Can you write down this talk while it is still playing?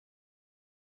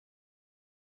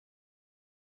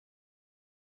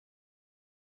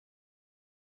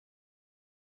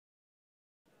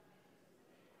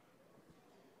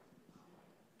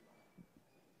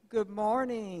Good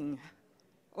morning,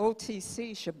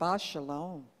 OTC, Shabbat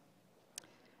Shalom.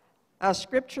 Our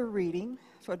scripture reading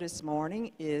for this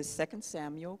morning is 2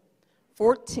 Samuel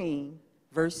 14,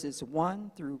 verses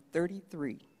 1 through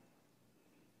 33.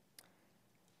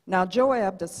 Now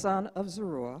Joab, the son of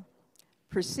Zeruiah,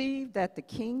 perceived that the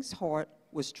king's heart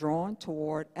was drawn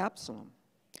toward Absalom.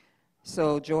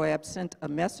 So Joab sent a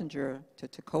messenger to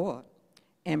Tekoa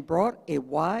and brought a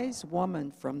wise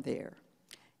woman from there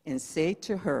and said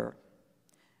to her,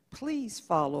 "Please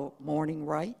follow mourning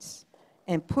rites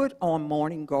and put on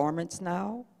mourning garments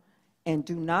now, and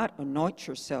do not anoint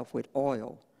yourself with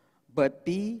oil, but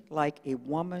be like a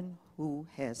woman who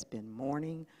has been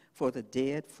mourning for the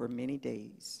dead for many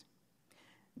days.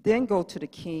 Then go to the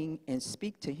king and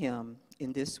speak to him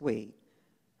in this way."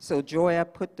 So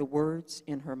Joab put the words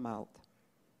in her mouth.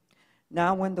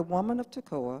 Now when the woman of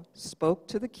Tekoa spoke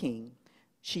to the king,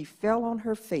 she fell on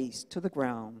her face to the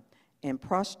ground and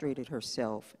prostrated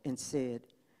herself and said,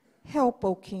 "Help,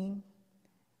 O king."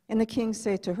 And the king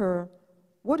said to her,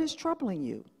 "What is troubling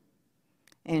you?"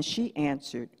 And she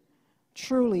answered,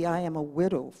 "Truly I am a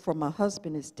widow, for my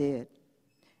husband is dead.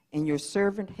 And your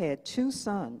servant had 2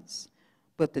 sons,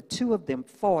 but the 2 of them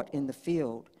fought in the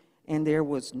field, and there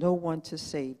was no one to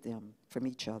save them from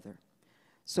each other.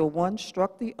 So one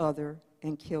struck the other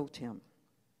and killed him.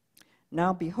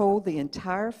 Now behold, the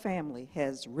entire family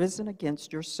has risen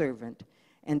against your servant,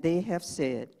 and they have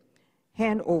said,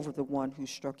 'Hand over the one who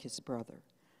struck his brother,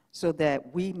 so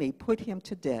that we may put him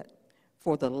to death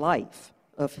for the life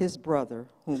of his brother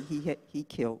whom he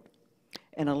killed,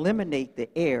 and eliminate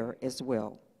the heir as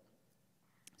well.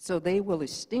 So they will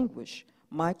extinguish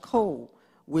my coal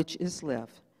which is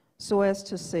left, so as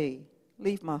to say,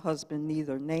 leave my husband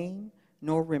neither name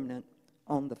nor remnant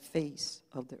on the face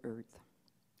of the earth.'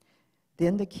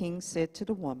 Then the king said to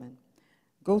the woman,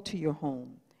 'Go to your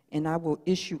home, and I will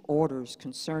issue orders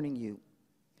concerning you.'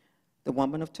 The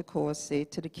woman of Tekoa said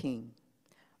to the king,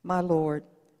 'My lord,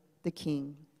 the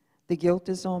king, the guilt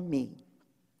is on me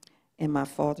and my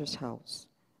father's house,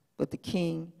 but the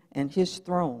king and his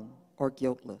throne are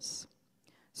guiltless.'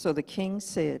 So the king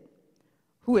said,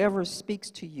 'Whoever speaks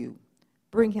to you,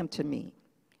 bring him to me,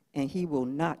 and he will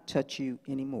not touch you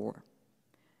anymore.'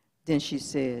 Then she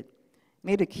said,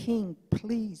 'May the king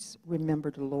please remember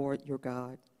the Lord your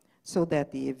God, so that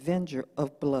the avenger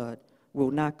of blood will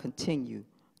not continue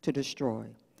to destroy.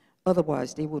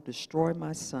 Otherwise they will destroy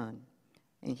my son.'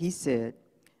 And he said,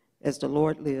 'As the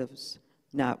Lord lives,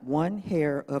 not one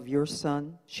hair of your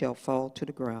son shall fall to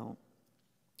the ground.'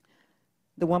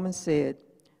 The woman said,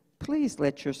 'Please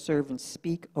let your servant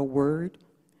speak a word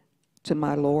to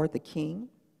my lord the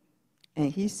king.'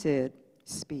 And he said,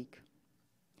 'Speak.'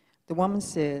 The woman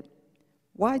said,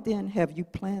 'Why then have you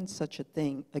planned such a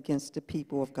thing against the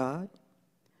people of God?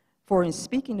 For in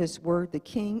speaking this word, the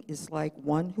king is like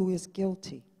one who is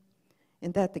guilty,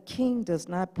 in that the king does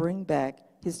not bring back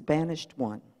his banished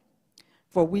one.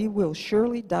 For we will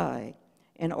surely die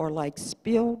and are like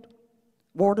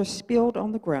water spilled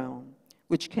on the ground,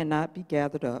 which cannot be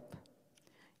gathered up.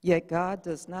 Yet God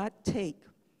does not take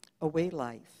away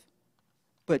life,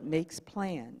 but makes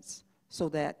plans so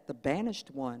that the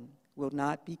banished one will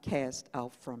not be cast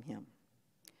out from him.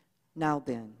 Now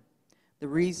then, the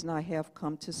reason I have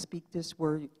come to speak this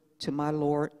word to my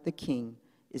lord the king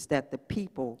is that the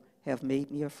people have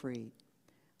made me afraid.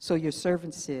 So your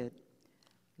servant said,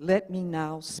 let me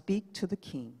now speak to the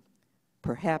king.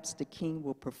 Perhaps the king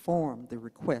will perform the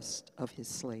request of his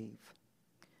slave.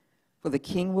 For the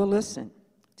king will listen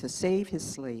to save his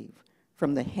slave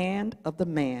from the hand of the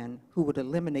man who would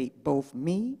eliminate both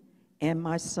me and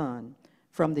my son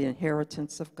from the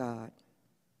inheritance of God.'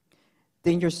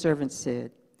 Then your servant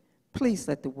said, 'Please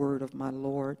let the word of my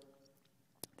lord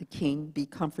the king be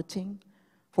comforting,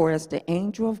 for as the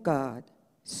angel of God,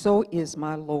 so is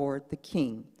my lord the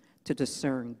king to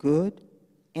discern good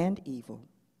and evil.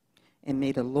 And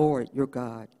may the Lord your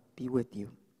God be with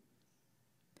you.'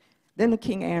 Then the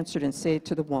king answered and said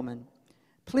to the woman,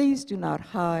 'Please do not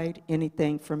hide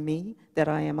anything from me that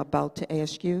I am about to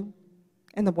ask you.'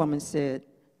 And the woman said,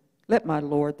 'Let my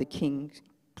lord the king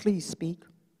please speak.'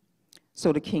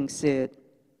 So the king said,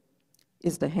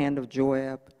 'Is the hand of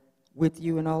Joab with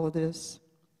you in all of this?'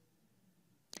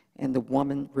 And the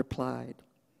woman replied,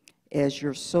 'As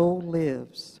your soul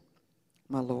lives,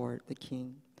 my lord the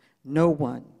king, no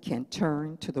one can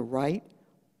turn to the right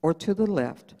or to the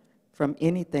left from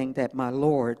anything that my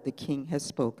lord the king has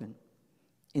spoken.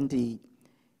 Indeed,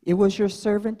 it was your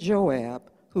servant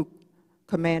Joab who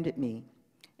commanded me,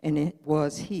 and it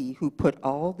was he who put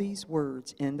all these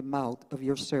words in the mouth of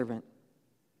your servant.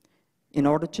 In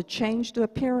order to change the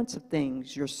appearance of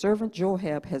things, your servant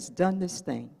Joab has done this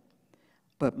thing.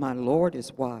 But my Lord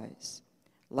is wise,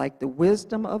 like the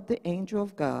wisdom of the angel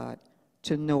of God,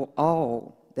 to know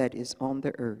all that is on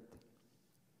the earth.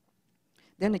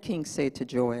 Then the king said to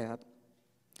Joab,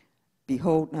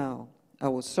 Behold now, I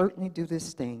will certainly do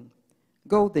this thing.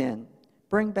 Go then,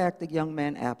 bring back the young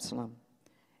man Absalom.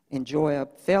 And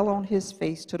Joab fell on his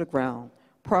face to the ground,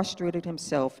 prostrated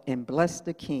himself, and blessed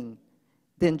the king.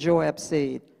 Then Joab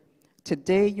said,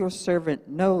 Today your servant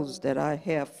knows that I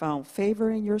have found favor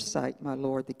in your sight, my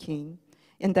lord the king,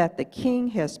 and that the king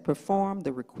has performed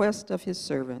the request of his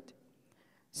servant.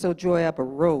 So Joab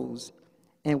arose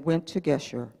and went to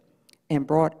Geshur and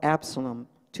brought Absalom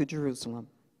to Jerusalem.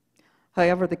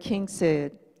 However, the king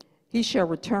said, He shall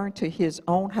return to his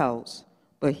own house,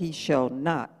 but he shall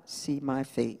not see my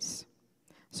face.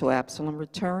 So Absalom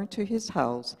returned to his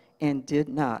house and did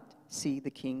not see the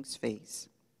king's face.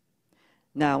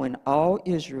 Now in all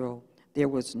Israel there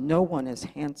was no one as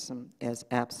handsome as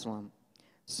Absalom,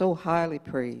 so highly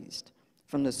praised.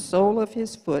 From the sole of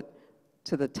his foot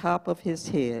to the top of his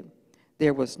head,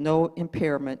 there was no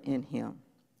impairment in him.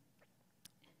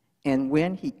 And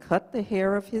when he cut the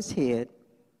hair of his head,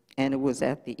 and it was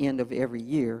at the end of every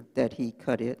year that he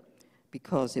cut it,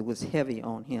 because it was heavy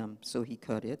on him, so he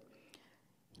cut it,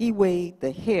 he weighed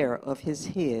the hair of his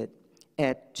head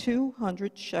at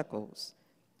 200 shekels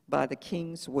by the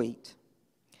king's weight.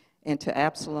 And to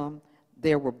Absalom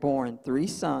there were born 3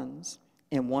 sons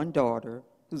and 1 daughter,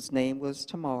 whose name was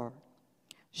Tamar.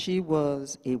 She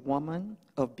was a woman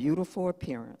of beautiful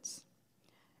appearance.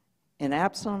 And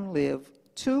Absalom lived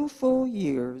 2 full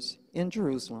years in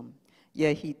Jerusalem,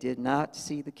 yet he did not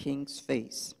see the king's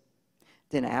face.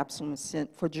 Then Absalom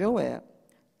sent for Joab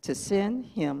to send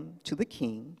him to the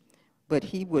king, but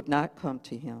he would not come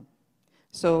to him.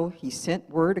 So he sent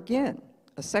word again,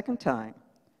 a second time,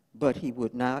 but he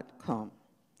would not come.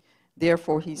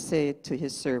 Therefore he said to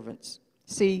his servants,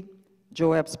 See,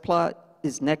 Joab's plot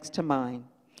is next to mine,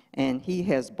 and he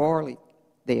has barley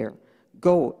there.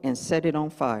 Go and set it on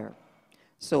fire.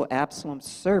 So Absalom's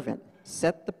servant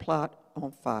set the plot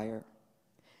on fire.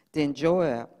 Then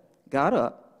Joab got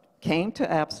up, came to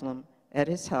Absalom at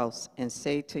his house, and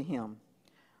said to him,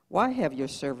 Why have your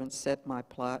servants set my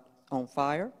plot on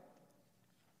fire?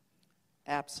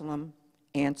 Absalom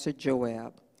answered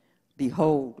Joab,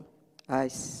 Behold, I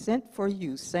sent for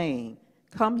you, saying,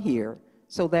 Come here,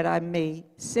 so that I may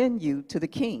send you to the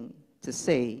king to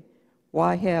say,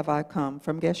 Why have I come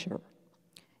from Geshur?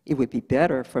 It would be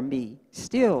better for me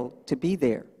still to be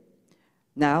there.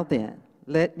 Now then,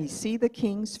 let me see the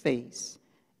king's face,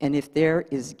 and if there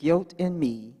is guilt in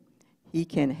me, he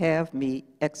can have me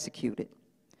executed.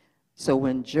 So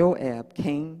when Joab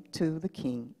came to the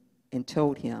king and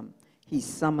told him, he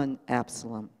summoned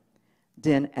Absalom.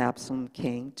 Then Absalom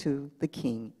came to the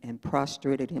king and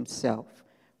prostrated himself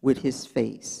with his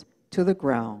face to the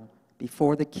ground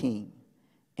before the king,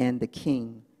 and the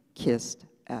king kissed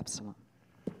Absalom.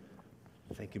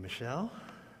 Thank you, Michelle.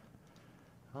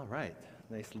 All right,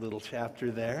 nice little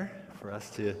chapter there for us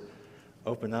to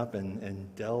open up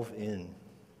and delve in.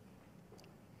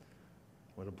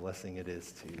 What a blessing it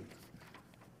is to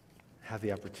have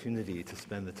the opportunity to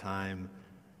spend the time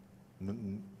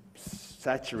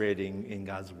saturating in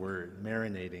God's Word,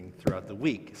 marinating throughout the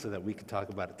week so that we can talk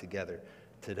about it together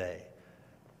today.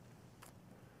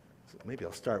 So maybe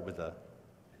I'll start with a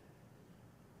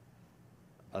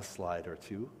slide or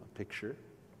two, a picture.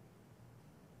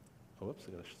 Oh, whoops,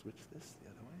 I gotta switch this the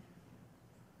other way.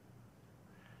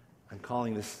 I'm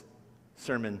calling this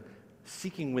sermon,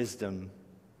 Seeking Wisdom,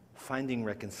 Finding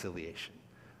Reconciliation.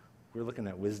 We're looking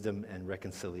at wisdom and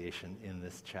reconciliation in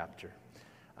this chapter.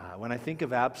 When I think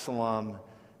of Absalom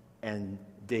and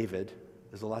David,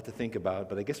 there's a lot to think about,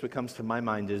 but I guess what comes to my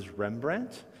mind is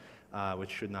Rembrandt, which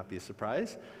should not be a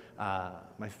surprise.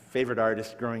 My favorite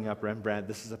artist growing up, Rembrandt.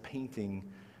 This is a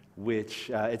painting which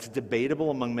it's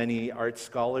debatable among many art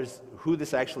scholars who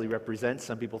this actually represents.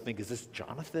 Some people think, is this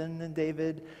Jonathan and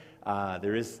David?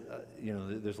 There's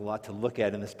a lot to look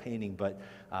at in this painting, but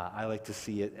I like to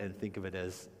see it and think of it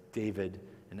as David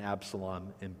and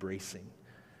Absalom embracing.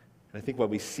 And I think what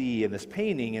we see in this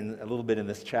painting and a little bit in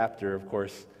this chapter, of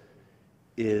course,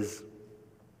 is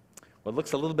what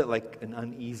looks a little bit like an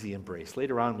uneasy embrace.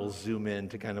 Later on, we'll zoom in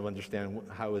to kind of understand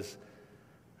how is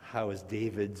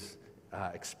David's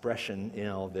expression in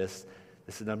all this.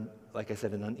 This is, like I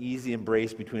said, an uneasy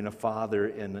embrace between a father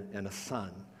and a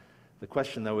son. The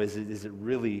question, though, is it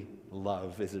really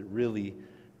love? Is it really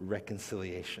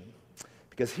reconciliation?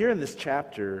 Because here in this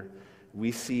chapter,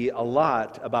 we see a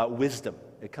lot about wisdom.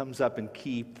 It comes up in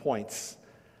key points.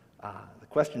 The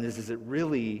question is it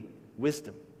really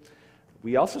wisdom?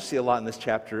 We also see a lot in this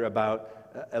chapter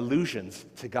about allusions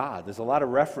to God. There's a lot of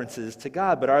references to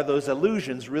God, but are those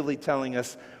allusions really telling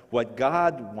us what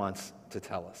God wants to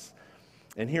tell us?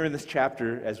 And here in this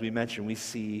chapter, as we mentioned, we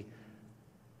see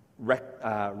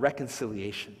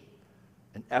reconciliation,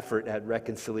 an effort at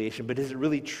reconciliation, but is it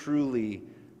really truly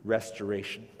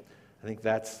restoration? I think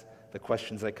that's the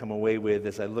questions I come away with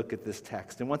as I look at this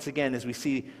text. And once again, as we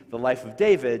see the life of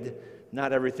David,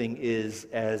 not everything is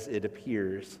as it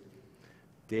appears.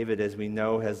 David, as we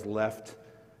know, has left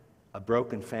a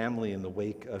broken family in the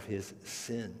wake of his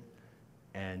sin,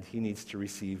 and he needs to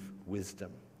receive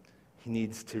wisdom. He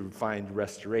needs to find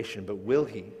restoration, but will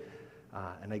he?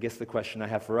 And I guess the question I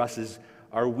have for us is,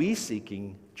 are we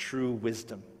seeking true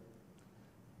wisdom?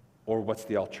 Or what's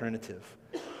the alternative?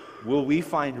 Will we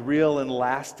find real and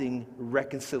lasting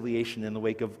reconciliation in the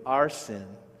wake of our sin?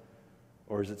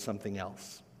 Or is it something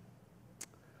else?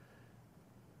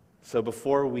 So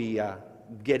before we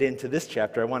get into this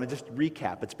chapter, I want to just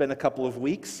recap. It's been a couple of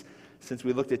weeks since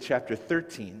we looked at chapter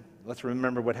 13. Let's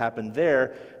remember what happened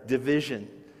there. Division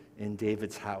in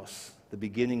David's house, the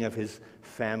beginning of his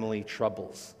family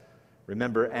troubles.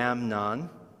 Remember Amnon,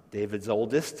 David's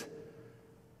oldest,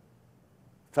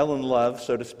 fell in love,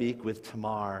 so to speak, with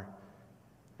Tamar,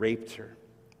 raped her.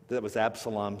 That was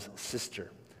Absalom's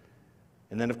sister.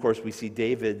 And then, of course, we see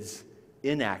David's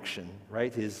inaction,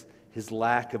 right? His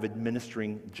lack of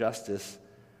administering justice,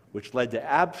 which led to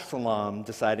Absalom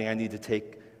deciding, I need to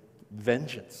take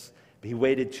vengeance. But he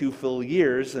waited 2 full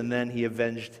years, and then he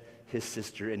avenged his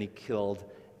sister, and he killed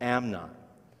Amnon.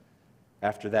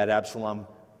 After that, Absalom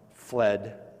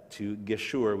fled to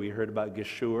Geshur. We heard about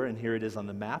Geshur, and here it is on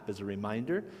the map as a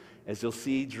reminder. As you'll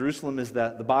see, Jerusalem is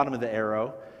the bottom of the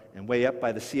arrow, and way up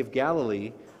by the Sea of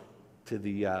Galilee, to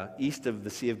the east of the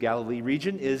Sea of Galilee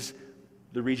region, is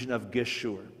the region of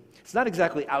Geshur. It's not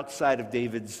exactly outside of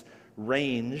David's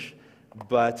range,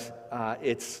 but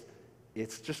it's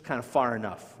just kind of far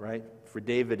enough, right? For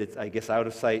David, it's, I guess, out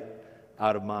of sight,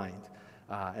 out of mind.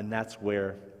 And that's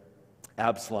where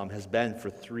Absalom has been for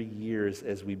 3 years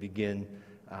as we begin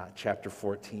chapter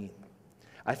 14.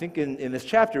 I think in this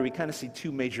chapter, we kind of see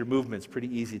 2 major movements,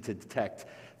 pretty easy to detect.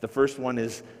 The first one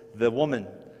is the woman,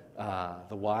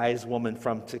 the wise woman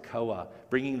from Tekoa,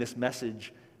 bringing this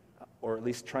message, or at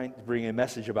least trying to bring a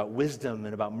message about wisdom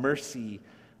and about mercy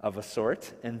of a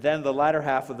sort. And then the latter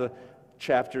half of the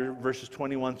chapter, verses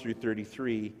 21 through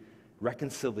 33,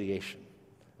 reconciliation.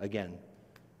 Again,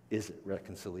 is it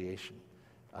reconciliation?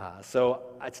 So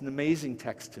it's an amazing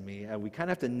text to me. We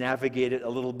kind of have to navigate it a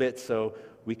little bit so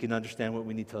we can understand what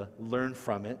we need to learn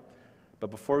from it. But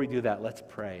before we do that, let's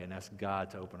pray and ask God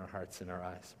to open our hearts and our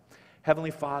eyes. Heavenly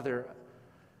Father,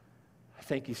 I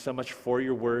thank you so much for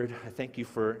your word. I thank you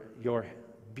for your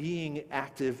being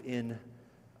active in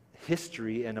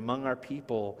history and among our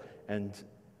people and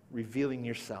revealing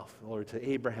yourself, Lord, to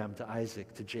Abraham, to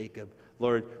Isaac, to Jacob.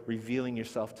 Lord, revealing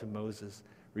yourself to Moses,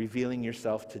 revealing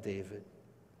yourself to David.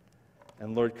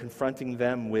 And Lord, confronting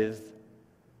them with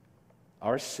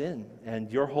our sin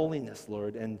and your holiness,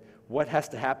 Lord, and what has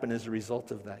to happen as a result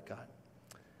of that, God.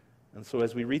 And so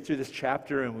as we read through this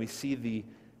chapter and we see the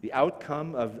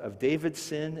outcome of David's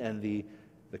sin and the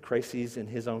crises in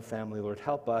his own family, Lord,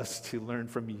 help us to learn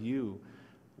from you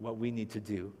what we need to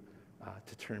do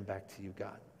to turn back to you,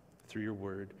 God, through your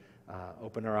word.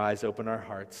 Open our eyes, open our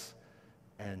hearts,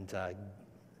 and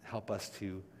help us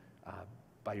to,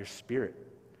 by your Spirit,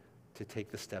 to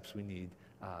take the steps we need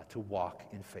to walk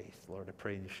in faith. Lord, I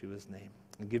pray in Yeshua's name.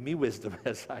 And give me wisdom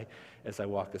as I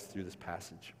walk us through this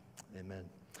passage. Amen.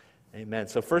 Amen.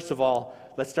 So first of all,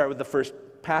 let's start with the first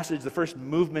passage, the first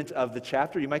movement of the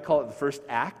chapter. You might call it the first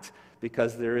act,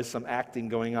 because there is some acting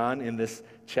going on in this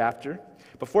chapter.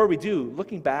 Before we do,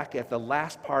 looking back at the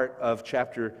last part of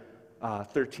chapter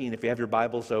 13, if you have your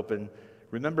Bibles open,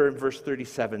 remember in verse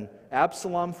 37,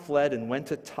 Absalom fled and went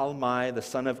to Talmai, the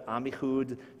son of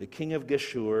Ammihud, the king of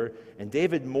Geshur, and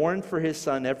David mourned for his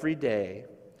son every day.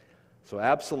 So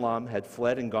Absalom had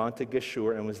fled and gone to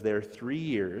Geshur and was there 3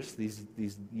 years. These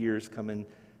years come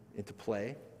into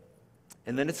play.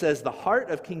 And then it says, the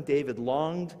heart of King David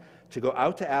longed to go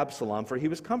out to Absalom, for he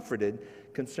was comforted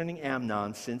concerning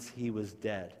Amnon since he was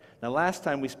dead. Now, last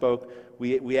time we spoke,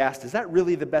 we asked, is that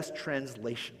really the best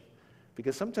translation?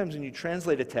 Because sometimes when you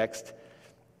translate a text,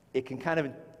 it can kind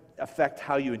of affect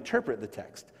how you interpret the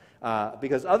text.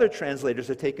 Because other translators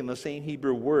have taken those same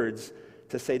Hebrew words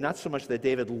to say not so much that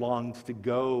David longed to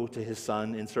go to his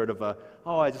son in sort of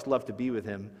I just love to be with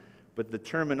him. But the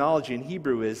terminology in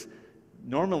Hebrew is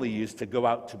normally used to go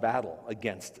out to battle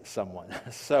against someone.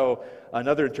 So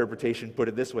another interpretation put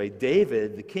it this way: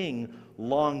 David, the king,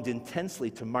 longed intensely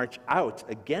to march out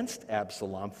against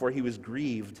Absalom, for he was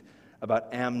grieved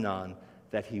about Amnon,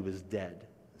 that he was dead.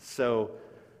 So,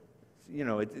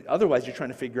 otherwise you're trying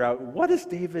to figure out, what is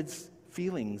David's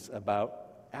feelings about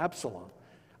Absalom?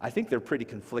 I think they're pretty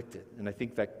conflicted, and I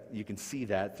think that you can see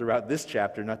that throughout this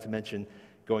chapter, not to mention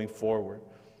going forward.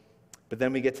 But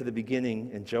then we get to the beginning,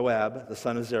 and Joab, the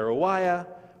son of Zeruiah,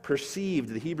 perceived,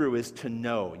 the Hebrew is to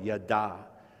know, yada,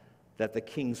 that the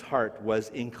king's heart was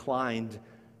inclined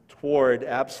toward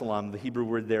Absalom. The Hebrew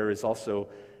word there is also,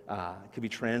 could be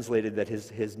translated that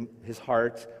his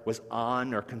heart was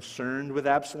on or concerned with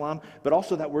Absalom, but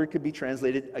also that word could be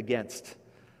translated against.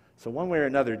 So one way or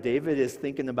another, David is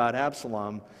thinking about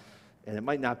Absalom, and it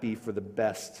might not be for the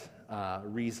best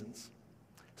reasons.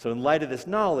 So in light of this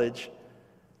knowledge,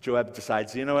 Joab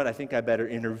decides, you know what, I think I better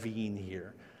intervene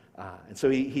here. And so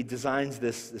he designs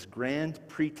this grand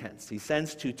pretense. He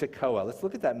sends to Tekoa. Let's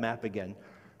look at that map again.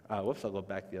 Whoops, I'll go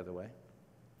back the other way.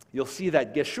 You'll see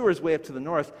that Geshur is way up to the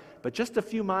north, but just a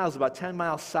few miles, about 10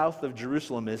 miles south of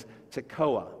Jerusalem, is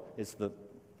Tekoa.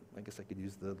 I guess I could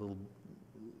use the little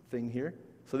thing here.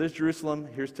 So there's Jerusalem,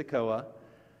 here's Tekoa,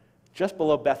 just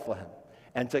below Bethlehem.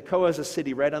 And Tekoa is a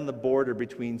city right on the border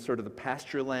between sort of the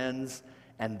pasture lands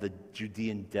and the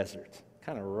Judean desert,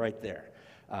 kind of right there.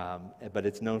 But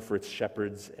it's known for its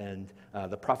shepherds, and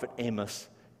the prophet Amos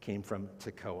came from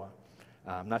Tekoa.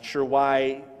 I'm not sure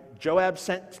why Joab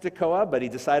sent to Tekoa, but he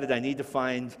decided, I need to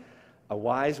find a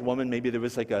wise woman. Maybe there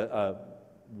was like a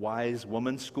wise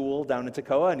woman school down in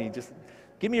Tekoa, and he just,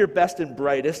 give me your best and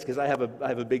brightest, because I have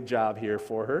a big job here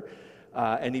for her.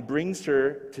 And he brings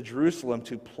her to Jerusalem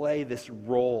to play this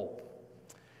role.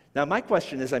 Now, my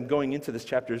question as I'm going into this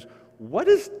chapter is, what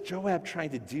is Joab trying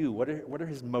to do? What are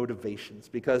his motivations?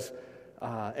 Because,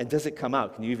 and does it come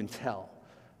out? Can you even tell?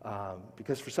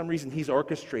 Because for some reason, he's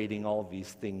orchestrating all of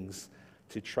these things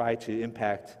to try to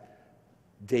impact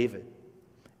David.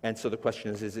 And so the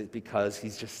question is it because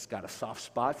he's just got a soft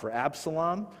spot for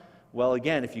Absalom? Well,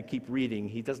 again, if you keep reading,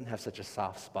 he doesn't have such a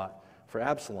soft spot for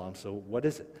Absalom. So what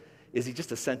is it? Is he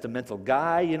just a sentimental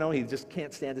guy? He just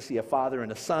can't stand to see a father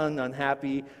and a son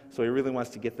unhappy, so he really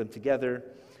wants to get them together.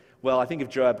 Well, I think if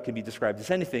Joab can be described as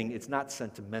anything, it's not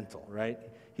sentimental, right?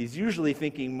 He's usually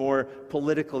thinking more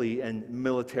politically and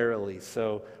militarily,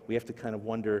 so we have to kind of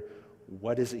wonder,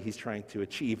 what is it he's trying to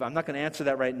achieve? I'm not going to answer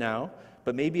that right now,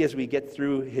 but maybe as we get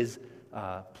through his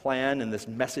plan and this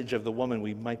message of the woman,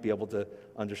 we might be able to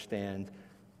understand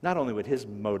not only what his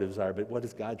motives are, but what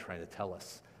is God trying to tell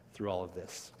us through all of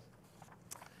this.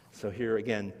 So here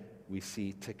again, we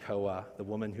see Tekoa, the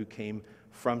woman who came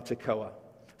from Tekoa.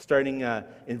 Starting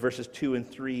in verses 2 and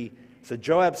 3, so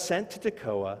Joab sent to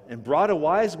Tekoa and brought a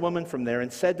wise woman from there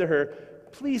and said to her,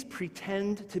 please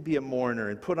pretend to be a mourner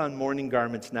and put on mourning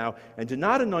garments now, and do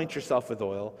not anoint yourself with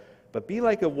oil, but be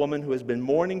like a woman who has been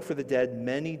mourning for the dead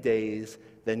many days.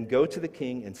 Then go to the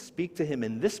king and speak to him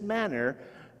in this manner.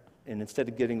 And instead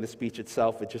of getting the speech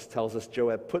itself, it just tells us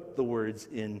Joab put the words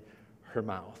in her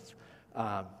mouth.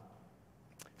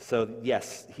 So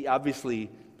yes, he obviously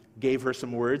gave her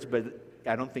some words, but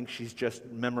I don't think she's just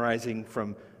memorizing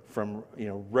from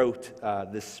rote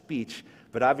this speech.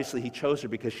 But obviously he chose her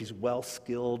because she's well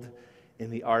skilled in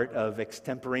the art of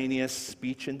extemporaneous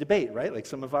speech and debate, right? Like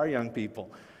some of our young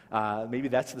people. Maybe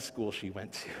that's the school she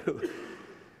went to.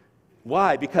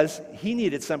 Why? Because he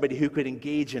needed somebody who could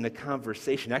engage in a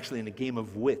conversation, actually in a game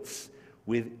of wits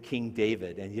with King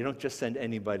David. And you don't just send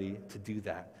anybody to do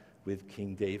that with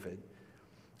King David.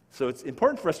 So it's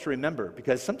important for us to remember,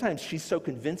 because sometimes she's so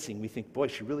convincing, we think, boy,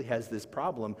 she really has this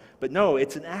problem. But no,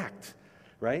 it's an act,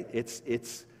 right? It's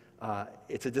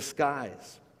a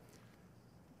disguise.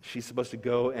 She's supposed to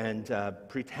go and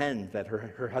pretend that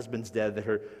her husband's dead, that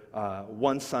her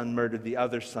one son murdered the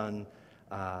other son.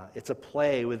 It's a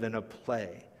play within a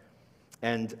play.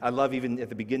 And I love even at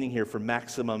the beginning here, for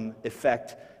maximum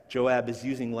effect, Joab is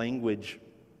using language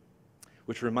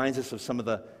which reminds us of some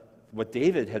of what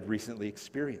David had recently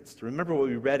experienced. Remember what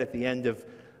we read at the end of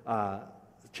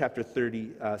chapter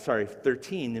 13,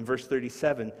 in verse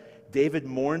 37. David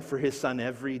mourned for his son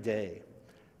every day.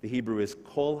 The Hebrew is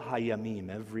kol hayamim,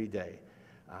 every day.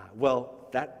 Well,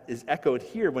 that is echoed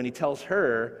here when he tells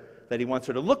her that he wants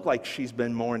her to look like she's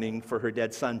been mourning for her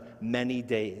dead son many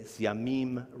days.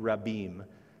 Yamim rabim.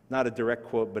 Not a direct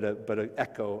quote, but an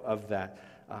echo of that.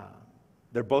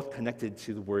 They're both connected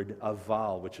to the word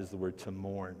aval, which is the word to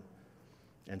mourn.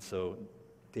 And so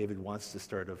David wants to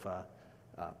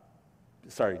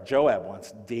Joab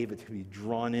wants David to be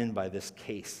drawn in by this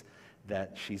case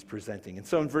that she's presenting. And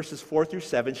so in verses 4 through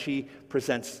 7, she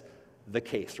presents the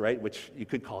case, right, which you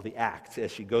could call the act,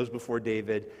 as she goes before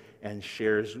David and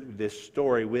shares this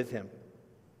story with him.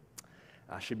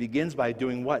 She begins by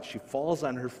doing what? She falls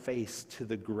on her face to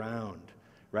the ground,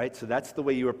 right? So that's the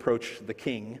way you approach the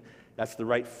king. That's the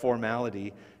right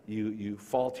formality. You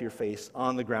fall to your face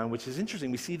on the ground, which is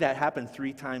interesting. We see that happen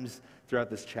 3 times throughout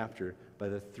this chapter by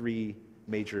the 3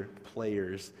 major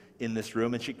players in this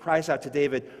room. And she cries out to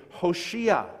David,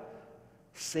 Hoshea,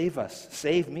 save us,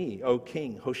 save me, O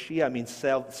king. Hoshea means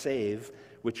save,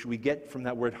 which we get from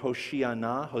that word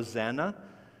Hoshiana, Hosanna.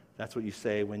 That's what you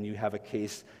say when you have a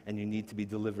case and you need to be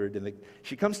delivered. And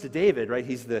she comes to David, right?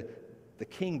 He's the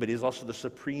king, but he's also the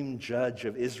supreme judge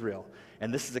of Israel.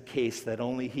 And this is a case that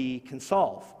only he can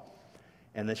solve.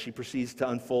 And then she proceeds to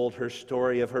unfold her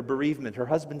story of her bereavement. Her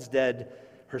husband's dead.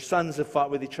 Her sons have fought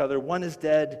with each other. One is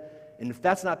dead. And if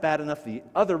that's not bad enough, the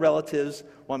other relatives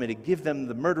want me to give them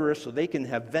the murderer so they can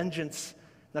have vengeance.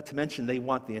 Not to mention they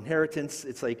want the inheritance.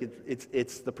 It's like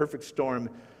it's the perfect storm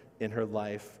in her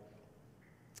life.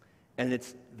 And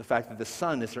it's the fact that the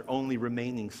son is her only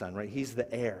remaining son, right? He's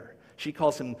the heir. She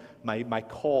calls him my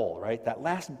coal, right? That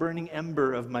last burning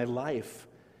ember of my life.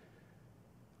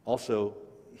 Also,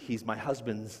 he's my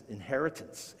husband's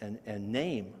inheritance and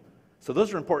name. So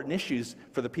those are important issues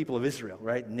for the people of Israel,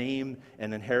 right? Name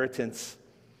and inheritance.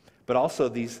 But also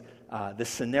this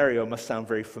scenario must sound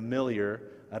very familiar.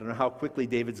 I don't know how quickly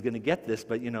David's going to get this,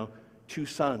 but, 2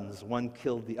 sons, one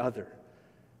killed the other.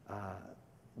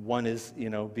 One is,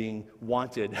 being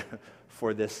wanted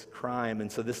for this crime.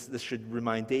 And so this should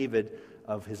remind David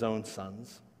of his own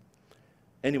sons.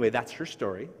 Anyway, that's her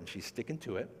story, and she's sticking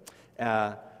to it.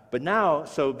 But now,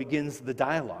 so begins the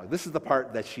dialogue. This is the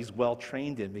part that she's well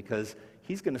trained in because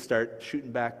he's going to start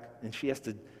shooting back, and she has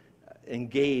to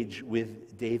engage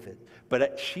with David.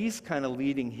 But she's kind of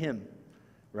leading him,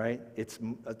 right?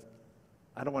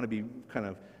 I don't want to be kind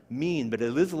of mean, but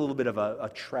it is a little bit of a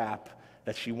trap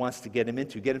that she wants to get him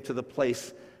into, get him to the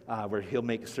place where he'll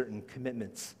make certain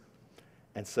commitments.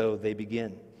 And so they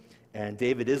begin. And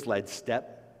David is led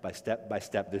step by step by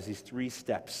step. There's these 3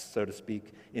 steps, so to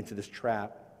speak, into this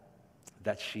trap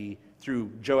that she,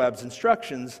 through Joab's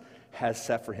instructions, has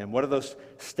set for him. What are those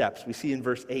steps? We see in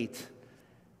verse 8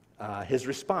 his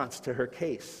response to her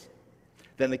case.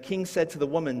 Then the king said to the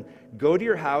woman, "Go to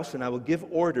your house, and I will give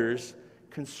orders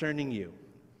concerning you."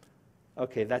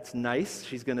 Okay, that's nice.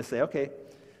 She's going to say, okay,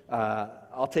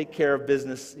 I'll take care of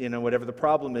business, whatever the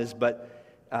problem is. But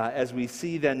as we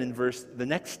see then in the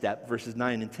next step, verses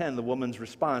 9 and 10, the woman's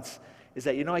response is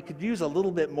that, I could use a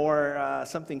little bit more,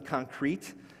 something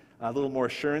concrete, a little more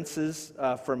assurances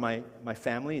for my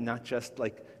family, not just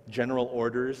like general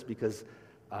orders, because,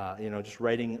 just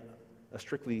writing a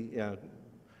strictly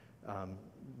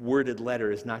worded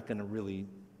letter is not going to really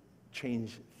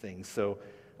change things. So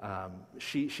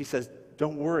she says,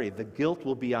 don't worry, the guilt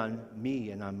will be on me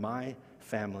and on my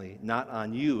family, not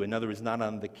on you. In other words, not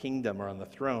on the kingdom or on the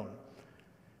throne.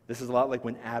 This is a lot like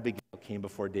when Abigail came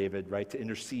before David, right, to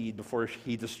intercede before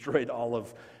he destroyed all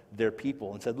of their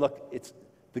people and said, look, it's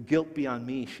the guilt be on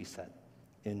me, she said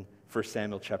in 1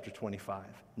 Samuel chapter 25,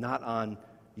 not on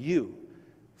you.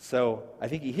 So I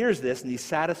think he hears this and he's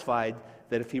satisfied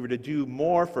that if he were to do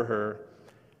more for her,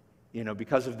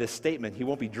 because of this statement, he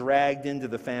won't be dragged into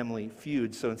the family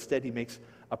feud. So instead, he makes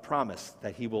a promise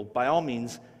that he will, by all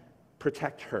means,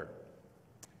 protect her.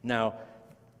 Now,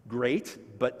 great,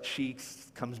 but she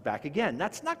comes back again.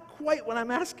 That's not quite what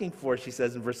I'm asking for, she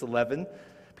says in verse 11,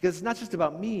 because it's not just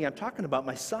about me. I'm talking about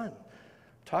my son.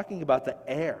 I'm talking about the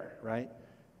heir, right?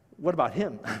 What about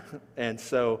him? And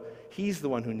so he's the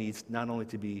one who needs not only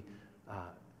to be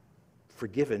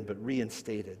forgiven, but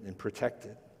reinstated and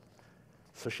protected.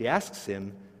 So she asks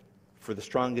him for the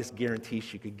strongest guarantee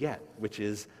she could get, which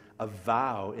is a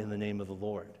vow in the name of the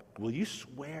Lord. Will you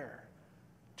swear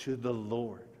to the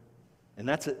Lord? And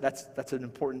that's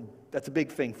a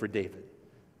big thing for David.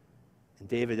 And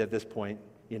David at this point,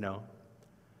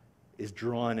 is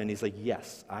drawn and he's like,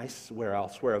 yes, I swear, I'll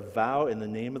swear a vow in the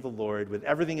name of the Lord with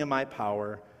everything in my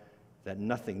power that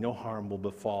no harm will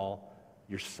befall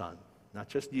your son. Not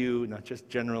just you, not just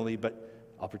generally, but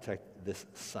I'll protect this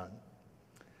son.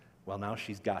 Well, now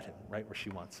she's got him right where she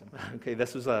wants him. Okay,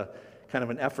 this was a kind of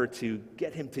an effort to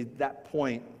get him to that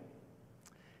point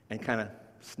and kind of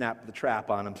snap the trap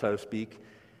on him, so to speak.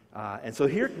 And so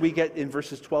here we get in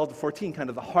verses 12 to 14 kind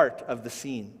of the heart of the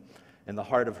scene and the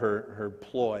heart of her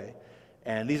ploy.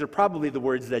 And these are probably the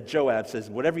words that Joab says,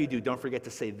 whatever you do, don't forget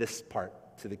to say this part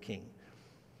to the king.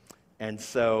 And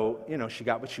so, she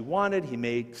got what she wanted. He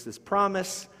makes this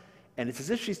promise. And it's as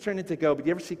if she's turning to go, but do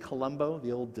you ever see Columbo,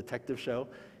 the old detective show?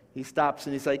 he stops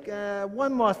and he's like,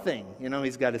 one more thing. You know,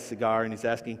 he's got his cigar and he's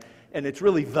asking, and it's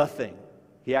really the thing.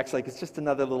 He acts like it's just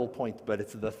another little point, but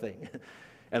it's the thing.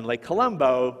 And like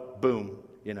Columbo, boom,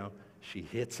 you know, she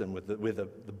hits him with the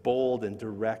bold and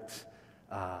direct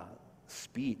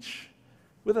speech.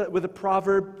 With a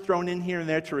proverb thrown in here and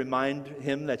there to remind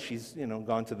him that she's, you know,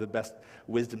 gone to the best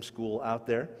wisdom school out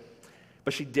there.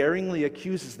 But she daringly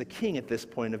accuses the king at this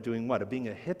point of doing what? Of being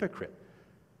a hypocrite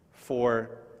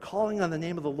for calling on the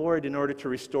name of the Lord in order to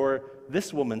restore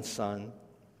this woman's son,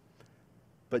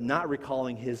 but not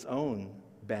recalling his own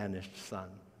banished son.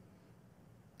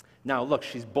 Now, look,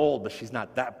 she's bold, but she's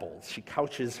not that bold. She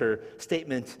couches her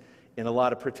statement in a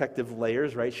lot of protective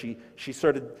layers, right? She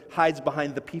sort of hides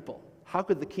behind the people. How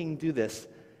could the king do this?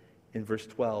 In verse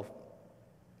 12.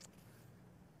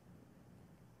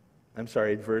 I'm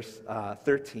sorry, in verse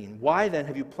 13. Why then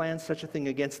have you planned such a thing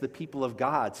against the people of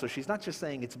God? So she's not just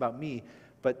saying it's about me,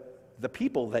 but the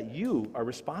people that you are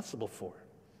responsible for.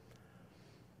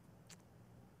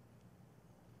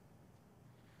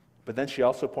 But then she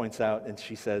also points out and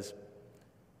she says,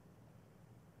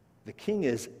 the king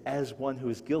is as one who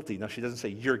is guilty. Now, she doesn't say,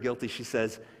 you're guilty. She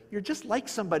says, you're just like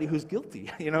somebody who's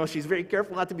guilty. You know, she's very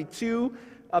careful not to be too,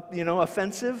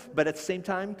 offensive, but at the same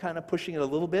time, kind of pushing it a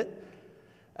little bit.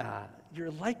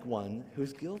 You're like one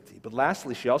who's guilty. But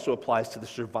lastly, she also applies to the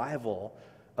survival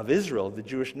of Israel, the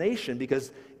Jewish nation,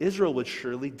 because Israel would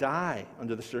surely die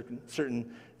under the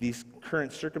these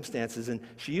current circumstances. And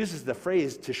she uses the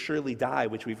phrase to surely die,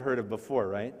 which we've heard of before,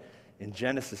 right? In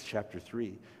Genesis chapter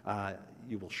 3,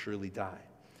 you will surely die.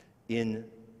 In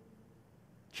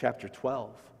chapter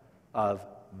 12 of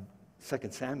 2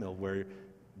 Samuel, where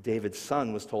David's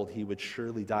son was told he would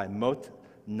surely die. Mot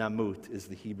namut is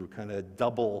the Hebrew, kind of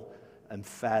double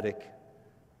emphatic,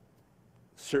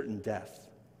 certain death.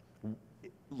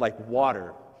 Like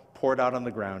water poured out on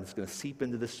the ground. It's going to seep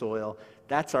into the soil.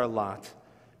 That's our lot.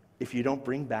 If you don't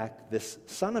bring back this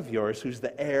son of yours who's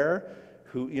the heir,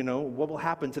 who, what will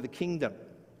happen to the kingdom?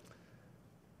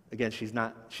 Again,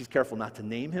 she's careful not to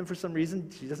name him for some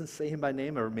reason. She doesn't say him by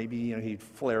name, or maybe, he'd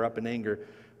flare up in anger,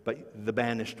 but the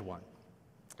banished one.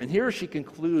 And here she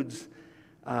concludes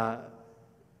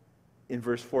in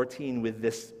verse 14 with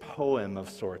this poem of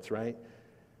sorts, right?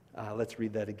 Let's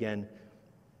read that again.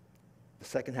 The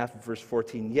second half of verse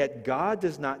 14. Yet God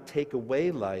does not take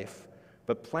away life,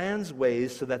 but plans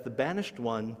ways so that the banished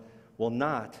one will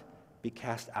not be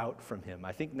cast out from him.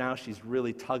 I think now she's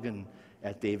really tugging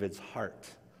at David's heart.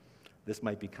 This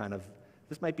might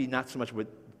be not so much what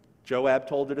Joab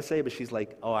told her to say, but she's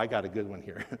like, oh, I got a good one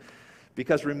here.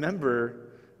 Because remember,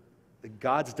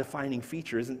 God's defining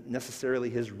feature isn't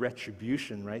necessarily his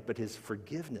retribution, right, but his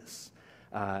forgiveness.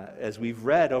 As we've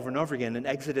read over and over again in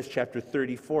Exodus chapter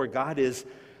 34, God is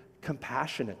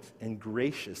compassionate and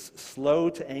gracious, slow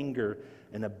to anger,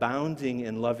 and abounding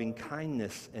in loving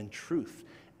kindness and truth.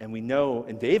 And we know,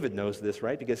 and David knows this,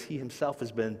 right, because he himself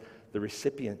has been the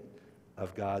recipient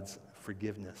of God's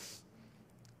forgiveness.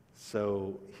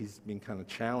 So he's being kind of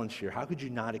challenged here. How could you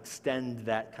not extend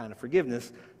that kind of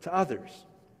forgiveness to others?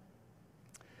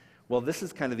 Well, this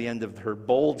is kind of the end of her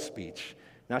bold speech.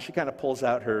 Now she kind of pulls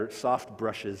out her soft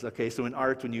brushes. Okay, so in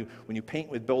art, when you paint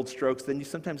with bold strokes, then you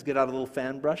sometimes get out a little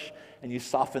fan brush and you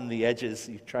soften the edges.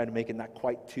 You try to make it not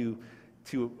quite too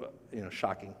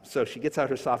shocking. So she gets out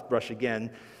her soft brush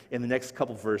again in the next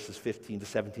couple verses, 15 to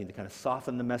 17, to kind of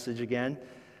soften the message again.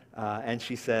 And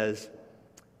she says,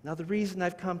 now the reason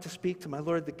I've come to speak to my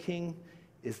lord the king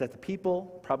is that the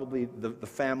people, probably the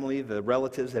family, the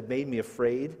relatives, have made me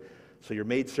afraid. So your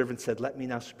maidservant said, let me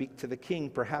now speak to the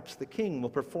king. Perhaps the king will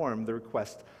perform the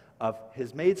request of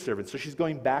his maidservant. So she's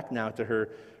going back now to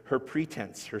her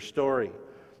pretense, her story,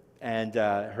 and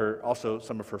also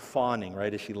some of her fawning,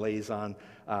 right, as she lays on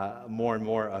more and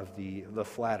more of the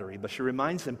flattery. But she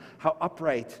reminds him how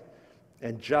upright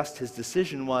and just his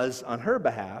decision was on her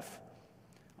behalf.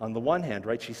 On the one hand,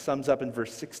 right, she sums up in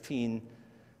verse 16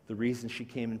 the reason she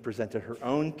came and presented her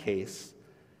own case.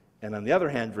 And on the other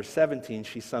hand, verse 17,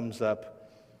 she sums up,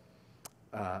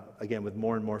 again, with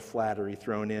more and more flattery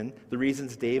thrown in, the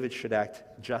reasons David should act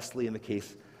justly in the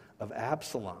case of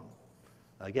Absalom.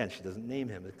 Again, she doesn't name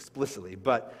him explicitly,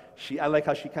 but I like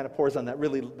how she kind of pours on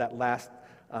that last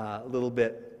little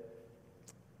bit.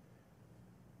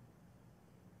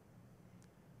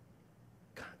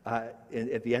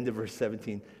 At the end of verse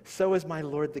 17, so is my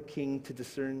lord the king to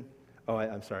discern. Oh,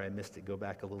 I'm sorry, I missed it. Go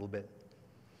back a little bit.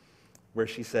 Where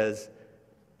she says,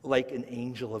 like an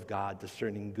angel of God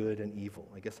discerning good and evil.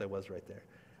 I guess I was right there.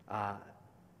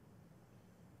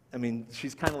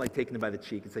 She's kind of like taking him by the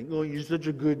cheek and saying, oh, you're such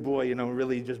a good boy,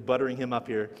 really just buttering him up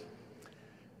here.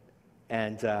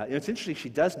 And it's interesting, she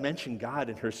does mention God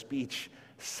in her speech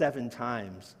 7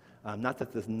 times. Not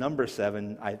that the number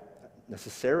 7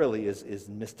 necessarily is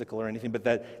mystical or anything, but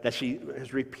that she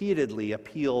has repeatedly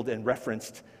appealed and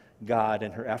referenced God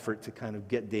in her effort to kind of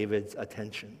get David's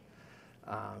attention.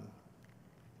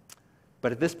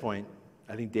 But at this point,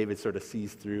 I think David sort of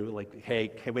sees through, like,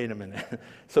 hey, wait a minute.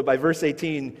 So by verse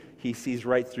 18, he sees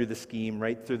right through the scheme,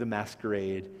 right through the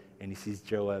masquerade, and he sees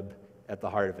Joab at the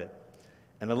heart of it.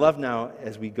 And I love now,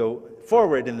 as we go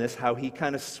forward in this, how he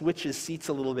kind of switches seats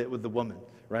a little bit with the woman,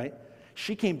 right?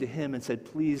 She came to him and said,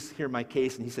 please hear my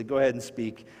case. And he said, go ahead and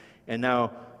speak. And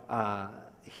now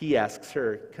he asks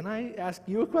her, can I ask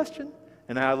you a question?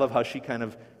 And I love how she kind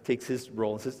of takes his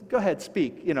role and says, go ahead,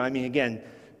 speak. Again,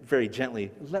 very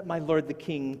gently, let my lord the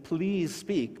king please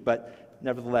speak. But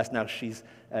nevertheless, now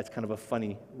it's kind of a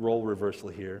funny role reversal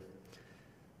here.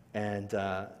 And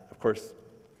of course,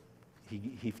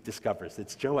 he discovers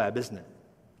it's Joab, isn't it?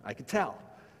 I can tell.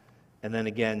 And then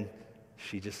again,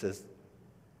 she just says,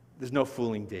 there's no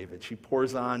fooling David. She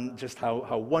pours on just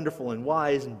how wonderful and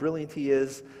wise and brilliant he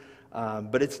is.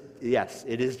 But it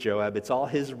is Joab. It's all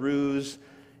his ruse.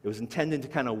 It was intended to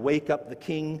kind of wake up the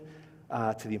king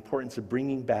to the importance of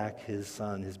bringing back his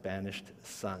son, his banished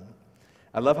son.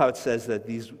 I love how it says that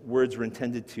these words were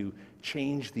intended to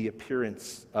change the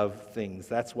appearance of things.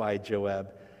 That's why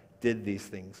Joab did these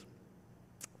things.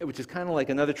 Which is kind of like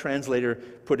another translator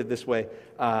put it this way,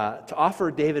 to offer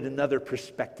David another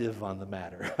perspective on the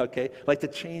matter, okay? Like to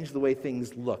change the way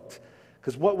things looked.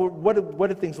 Because what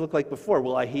did things look like before?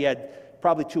 Well, he had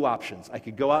probably 2 options. I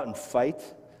could go out and fight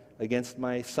against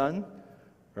my son,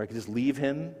 or I could just leave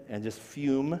him and just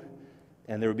fume,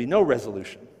 and there would be no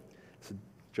resolution. So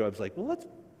Joab's like, well,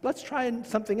 let's try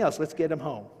something else. Let's get him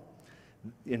home.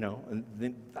 And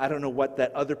then, I don't know what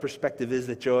that other perspective is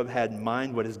that Joab had in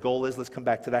mind, what his goal is. Let's come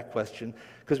back to that question,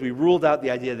 because we ruled out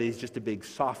the idea that he's just a big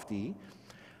softy.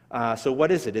 So what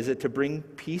is it? Is it to bring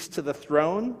peace to the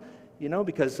throne?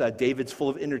 Because David's full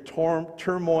of inner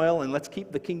turmoil, and let's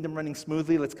keep the kingdom running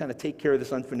smoothly. Let's kind of take care of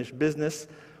this unfinished business.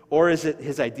 Or is it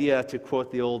his idea, to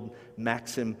quote the old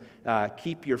maxim,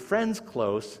 keep your friends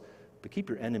close, but keep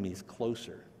your enemies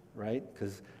closer, right?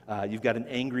 Because you've got an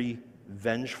angry,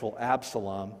 vengeful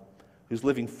Absalom who's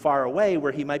living far away,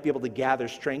 where he might be able to gather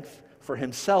strength for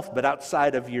himself, but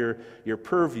outside of your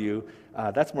purview.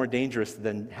 That's more dangerous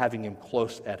than having him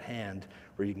close at hand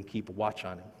where you can keep a watch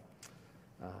on him.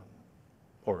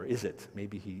 Or is it?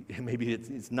 Maybe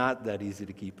it's not that easy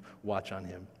to keep watch on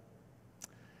him.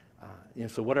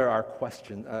 So what are our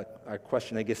question,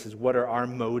 I guess, is what are our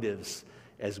motives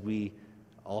as we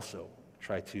also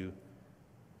try to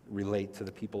relate to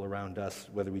the people around us,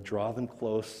 whether we draw them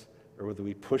close or whether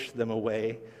we push them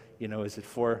away? Is it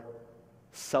for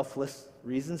selfless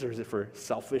reasons or is it for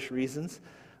selfish reasons?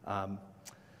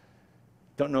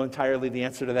 Don't know entirely the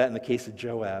answer to that in the case of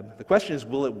Joab. The question is,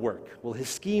 will it work? Will his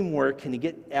scheme work? Can he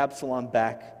get Absalom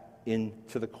back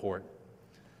into the court?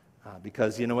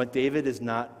 Because you know what? David is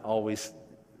not always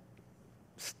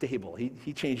stable.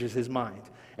 He changes his mind.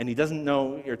 And he doesn't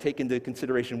know or take into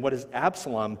consideration what is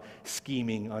Absalom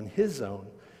scheming on his own.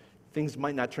 Things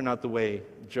might not turn out the way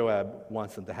Joab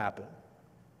wants them to happen.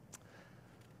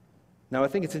 Now, I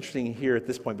think it's interesting here at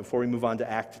this point, before we move on to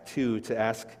Act 2, to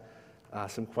ask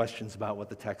some questions about what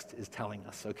the text is telling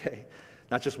us, okay?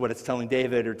 Not just what it's telling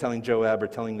David or telling Joab or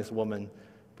telling this woman,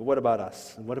 but what about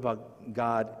us? And what about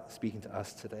God speaking to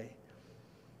us today?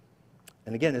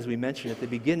 And again, as we mentioned at the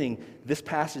beginning, this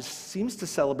passage seems to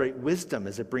celebrate wisdom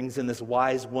as it brings in this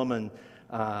wise woman.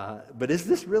 But is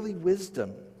this really wisdom?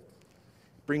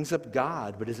 It brings up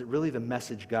God, but is it really the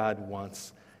message God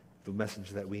wants, the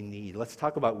message that we need? Let's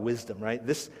talk about wisdom, right?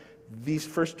 These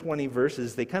first 20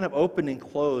 verses, they kind of open and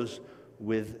close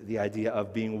with the idea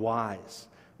of being wise.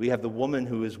 We have the woman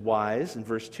who is wise in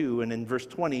verse 2, and in verse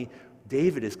 20,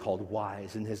 David is called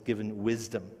wise and has given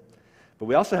wisdom. But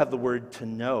we also have the word to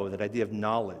know, that idea of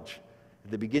knowledge.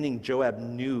 At the beginning, Joab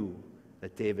knew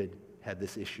that David had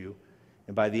this issue.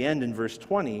 And by the end, in verse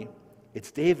 20,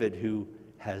 it's David who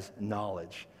has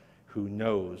knowledge, who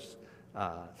knows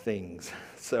things.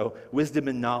 So wisdom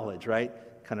and knowledge, right?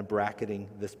 Kind of bracketing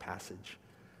this passage.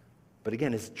 But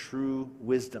again, it's true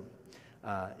wisdom.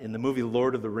 In the movie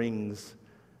Lord of the Rings,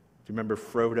 do you remember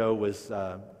Frodo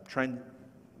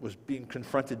was being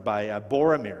confronted by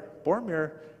Boromir?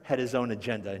 Boromir had his own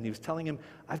agenda, and he was telling him,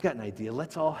 I've got an idea,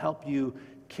 let's all help you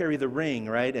carry the ring,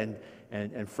 right? And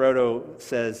Frodo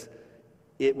says,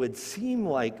 it would seem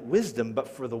like wisdom, but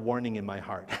for the warning in my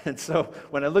heart. And so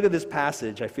when I look at this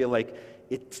passage, I feel like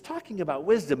it's talking about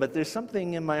wisdom, but there's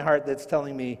something in my heart that's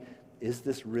telling me, is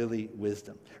this really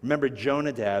wisdom? Remember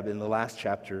Jonadab in the last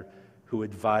chapter, who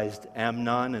advised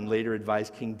Amnon and later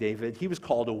advised King David. He was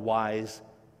called a wise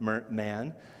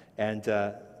man, and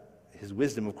his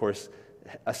wisdom, of course,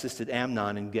 assisted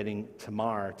Amnon in getting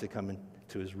Tamar to come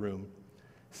into his room.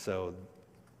 So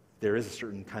there is a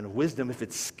certain kind of wisdom if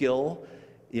it's skill.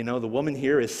 The woman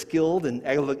here is skilled in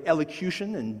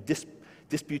elocution and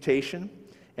disputation,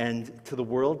 and to the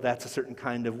world, that's a certain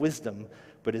kind of wisdom.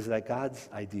 But is that God's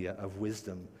idea of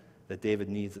wisdom that David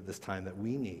needs at this time that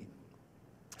we need?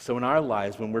 So in our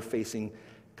lives, when we're facing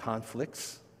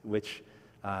conflicts, which,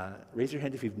 raise your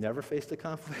hand if you've never faced a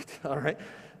conflict, all right?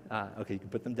 Okay, you can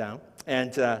put them down.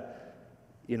 And,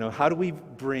 how do we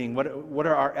bring, what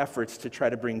are our efforts to try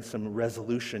to bring some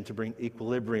resolution, to bring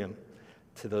equilibrium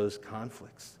to those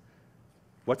conflicts?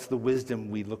 What's the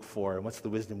wisdom we look for, and what's the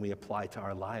wisdom we apply to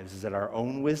our lives? Is it our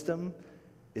own wisdom?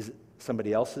 Is it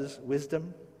somebody else's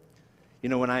wisdom?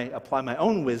 When I apply my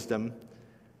own wisdom,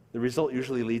 the result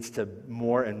usually leads to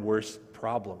more and worse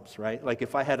problems, right? Like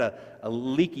if I had a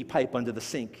leaky pipe under the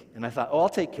sink, and I thought, I'll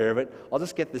take care of it. I'll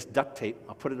just get this duct tape.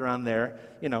 I'll put it around there,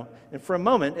 and for a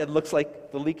moment, it looks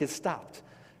like the leak has stopped.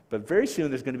 But very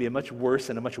soon, there's going to be a much worse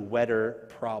and a much wetter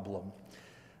problem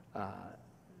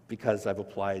because I've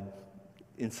applied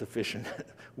insufficient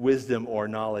wisdom or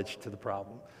knowledge to the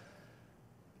problem.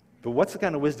 But what's the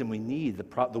kind of wisdom we need?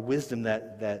 The wisdom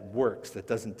that works, that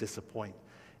doesn't disappoint.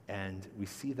 And we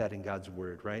see that in God's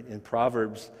word, right? In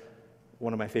Proverbs,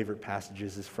 one of my favorite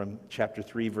passages is from chapter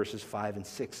 3, verses 5 and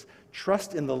 6.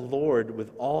 Trust in the Lord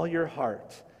with all your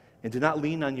heart, and do not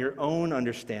lean on your own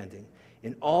understanding.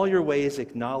 In all your ways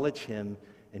acknowledge him,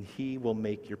 and he will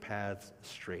make your paths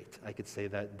straight. I could say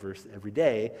that verse every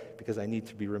day because I need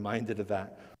to be reminded of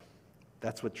that.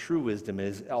 That's what true wisdom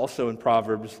is. Also in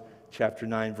Proverbs chapter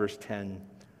 9, verse 10,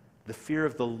 the fear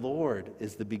of the Lord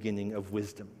is the beginning of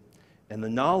wisdom, and the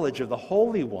knowledge of the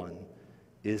Holy One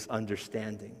is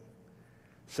understanding.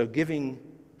 So giving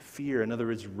fear, in other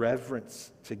words,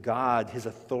 reverence to God, his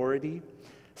authority,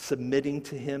 submitting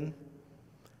to him,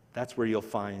 that's where you'll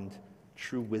find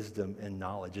true wisdom and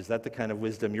knowledge. Is that the kind of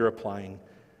wisdom you're applying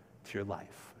to your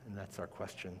life? And that's our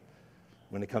question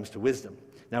when it comes to wisdom.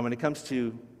 Now, when it comes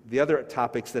to the other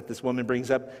topics that this woman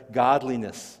brings up,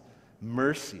 godliness,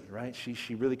 mercy, right?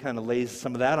 She really kind of lays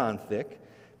some of that on thick,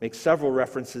 makes several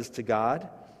references to God,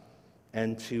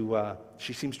 and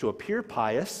she seems to appear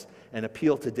pious and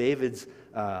appeal to David's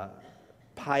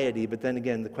piety, but then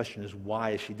again, the question is,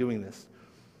 why is she doing this?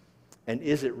 And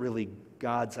is it really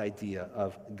God's idea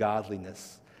of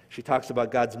godliness? She talks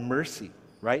about God's mercy,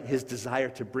 right? His desire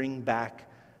to bring back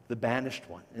the banished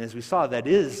one. And as we saw, that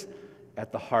is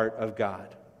at the heart of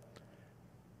God.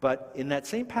 But in that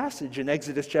same passage in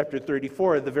Exodus chapter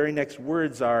 34, the very next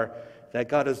words are that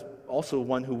God is also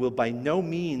one who will by no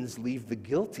means leave the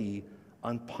guilty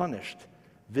unpunished,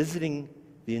 visiting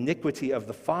the iniquity of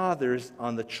the fathers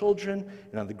on the children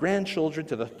and on the grandchildren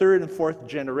to the third and fourth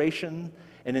generation.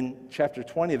 And in chapter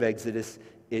 20 of Exodus,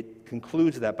 it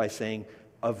concludes that by saying,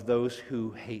 of those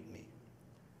who hate me.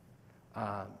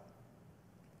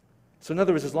 So in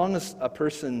other words, as long as a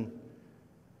person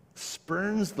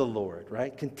spurns the Lord,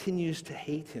 right, continues to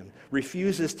hate him,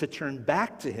 refuses to turn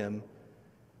back to him,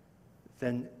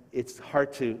 then it's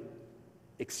hard to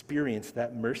experience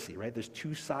that mercy, right? There's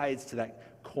two sides to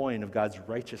that coin of God's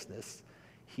righteousness.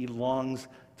 He longs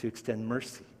to extend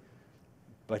mercy,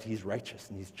 but he's righteous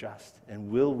and he's just. And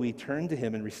will we turn to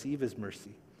him and receive his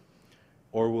mercy?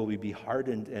 Or will we be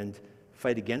hardened and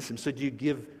fight against him? So do you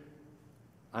give,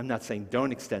 I'm not saying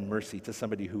don't extend mercy to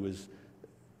somebody who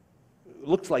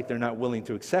looks like they're not willing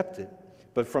to accept it,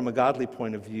 but from a godly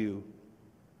point of view,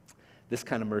 this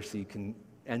kind of mercy can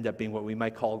end up being what we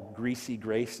might call greasy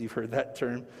grace. You've heard that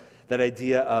term, that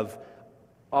idea of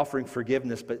offering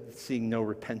forgiveness but seeing no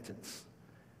repentance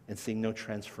and seeing no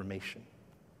transformation.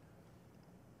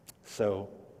 So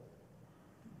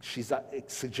she's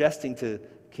suggesting to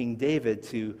King David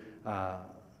to,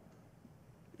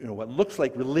 what looks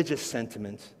like religious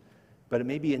sentiment, but it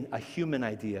may be a human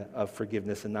idea of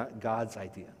forgiveness and not God's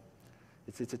idea.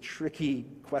 It's a tricky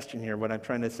question here. What I'm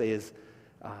trying to say is,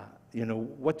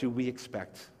 what do we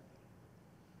expect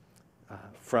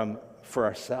for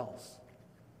ourselves?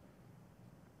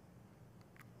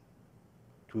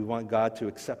 Do we want God to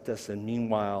accept us and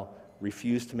meanwhile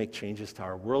refuse to make changes to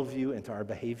our worldview and to our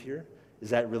behavior?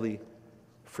 Is that really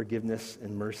forgiveness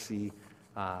and mercy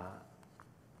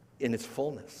in its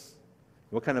fullness?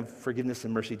 What kind of forgiveness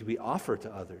and mercy do we offer to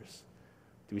others?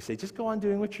 Do we say, just go on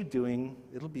doing what you're doing,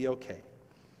 it'll be okay?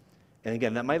 And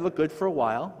again, that might look good for a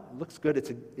while. It looks good,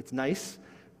 it's nice,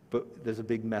 but there's a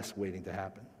big mess waiting to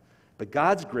happen. But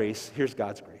God's grace, here's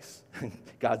God's grace,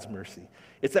 God's mercy.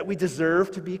 It's that we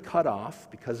deserve to be cut off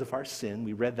because of our sin.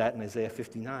 We read that in Isaiah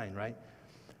 59, right?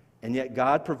 And yet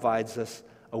God provides us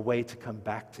a way to come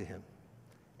back to him.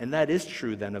 And that is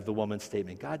true then of the woman's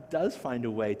statement. God does find a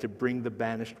way to bring the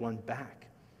banished one back.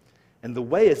 And the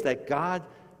way is that God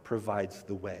provides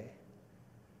the way.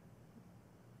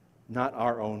 Not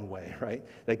our own way, right?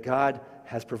 That God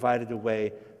has provided a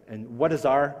way. And what is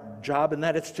our job in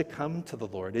that? It's to come to the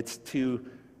Lord. It's to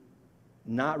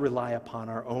not rely upon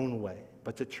our own way,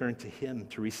 but to turn to him,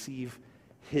 to receive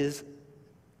his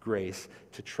grace,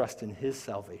 to trust in his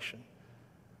salvation.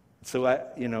 So,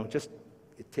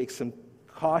 it takes some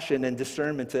caution and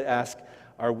discernment to ask,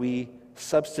 are we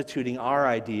substituting our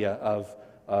idea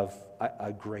of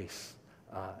grace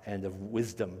and of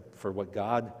wisdom for what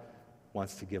God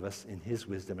wants to give us in his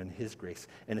wisdom and his grace?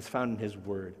 And it's found in his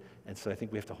word. And so I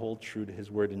think we have to hold true to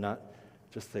his word and not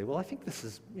just say, well, I think this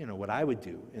is, what I would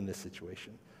do in this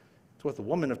situation. It's what the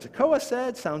woman of Tekoa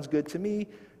said. Sounds good to me.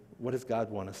 What does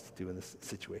God want us to do in this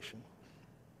situation?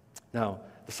 Now,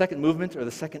 the second movement, or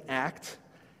the second act,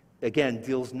 again,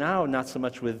 deals now not so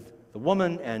much with the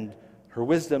woman and her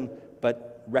wisdom,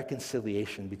 but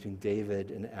reconciliation between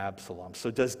David and Absalom. So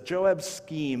does Joab's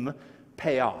scheme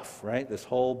pay off, right? This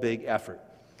whole big effort.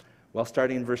 Well,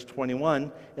 starting in verse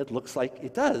 21, it looks like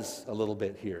it does a little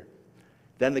bit here.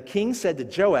 Then the king said to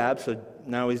Joab, so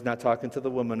now he's not talking to the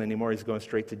woman anymore, he's going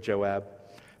straight to Joab,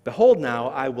 "Behold now,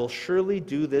 I will surely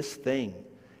do this thing.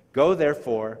 Go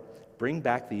therefore, bring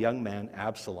back the young man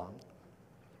Absalom."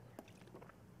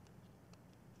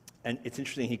 And it's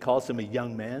interesting, he calls him a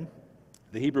young man.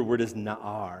 The Hebrew word is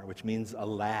na'ar, which means a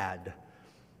lad.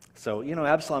 So,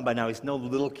 Absalom by now, he's no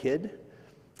little kid,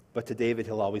 but to David,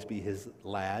 he'll always be his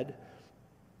lad.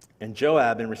 And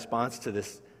Joab, in response to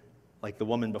this, like the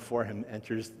woman before him,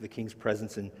 enters the king's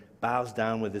presence and bows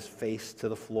down with his face to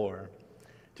the floor,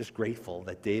 just grateful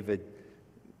that David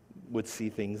would see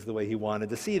things the way he wanted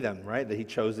to see them, right? That he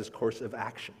chose this course of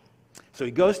action. So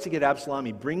he goes to get Absalom,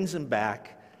 he brings him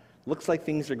back, looks like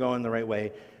things are going the right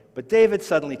way, but David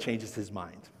suddenly changes his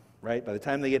mind, right? By the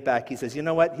time they get back, he says, you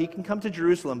know what? He can come to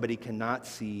Jerusalem, but he cannot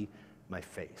see my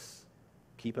face.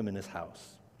 Keep him in his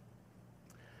house.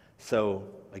 So,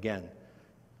 again,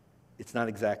 it's not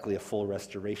exactly a full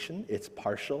restoration. It's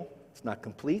partial. It's not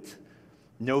complete.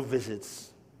 No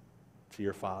visits to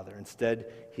your father.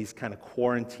 Instead, he's kind of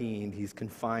quarantined. He's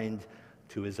confined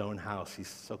to his own house. He's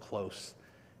so close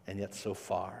and yet so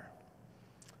far.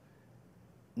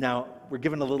 Now, we're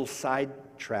given a little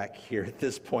sidetrack here at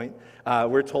this point.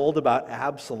 We're told about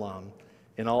Absalom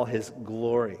in all his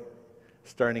glory,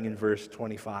 starting in verse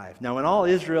 25. Now, in all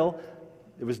Israel,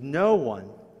 there was no one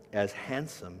as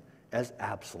handsome as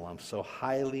Absalom, so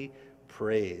highly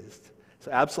praised. So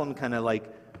Absalom kind of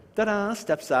like,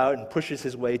 steps out and pushes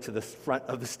his way to the front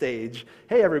of the stage.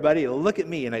 Hey, everybody, look at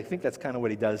me. And I think that's kind of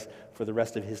what he does for the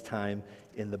rest of his time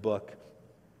in the book.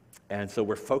 And so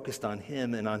we're focused on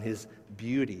him and on his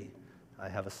beauty. I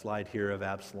have a slide here of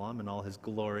Absalom in all his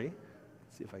glory.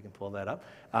 Let's see if I can pull that up.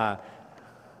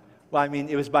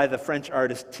 It was by the French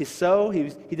artist Tissot.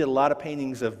 He did a lot of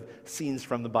paintings of scenes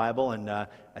from the Bible, and I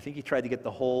think he tried to get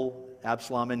the whole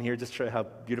Absalom in here, just to show how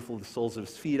beautiful the soles of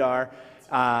his feet are.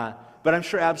 But I'm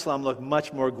sure Absalom looked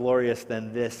much more glorious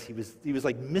than this. He was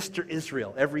like Mr.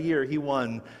 Israel. Every year he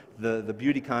won the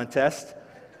beauty contest.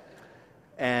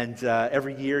 And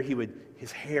every year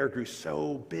his hair grew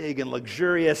so big and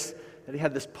luxurious that he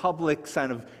had this public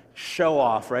kind of show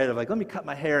off, right? Of like, let me cut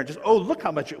my hair and just, look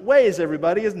how much it weighs,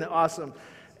 everybody. Isn't it awesome?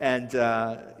 And,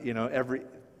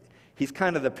 he's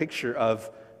kind of the picture of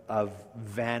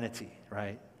vanity,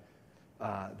 right?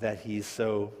 That he's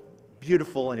so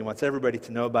beautiful and he wants everybody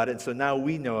to know about it. And so now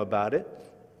we know about it.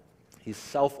 He's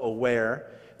self-aware.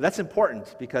 That's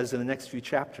important because in the next few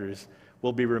chapters,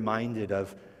 we'll be reminded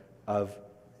of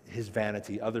his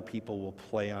vanity. Other people will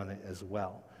play on it as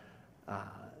well.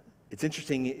 It's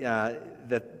interesting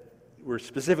that we're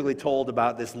specifically told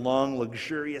about this long,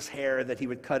 luxurious hair that he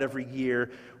would cut every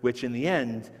year, which in the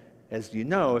end, as you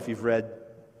know, if you've read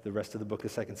the rest of the book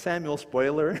of 2 Samuel,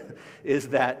 spoiler, is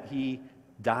that he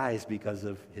dies because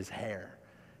of his hair.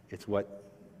 It's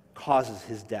what causes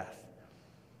his death.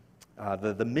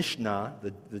 The Mishnah,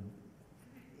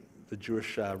 the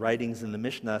Jewish writings in the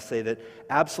Mishnah say that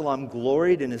Absalom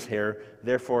gloried in his hair,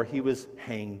 therefore he was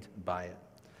hanged by it.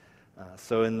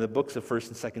 So in the books of 1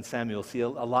 and 2 Samuel, see a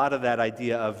lot of that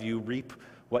idea of you reap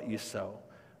what you sow.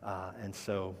 And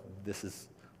so this is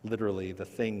literally the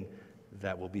thing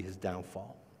that will be his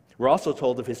downfall. We're also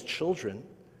told of his children.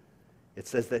 It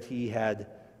says that he had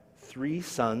 3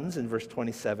 sons in verse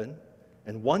 27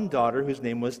 and 1 daughter whose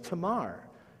name was Tamar.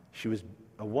 She was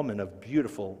a woman of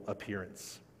beautiful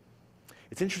appearance.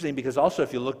 It's interesting because also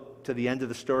if you look to the end of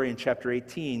the story in chapter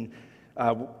 18,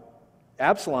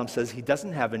 Absalom says he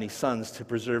doesn't have any sons to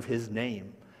preserve his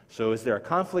name. So is there a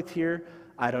conflict here?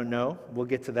 I don't know. We'll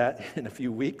get to that in a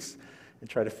few weeks and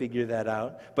try to figure that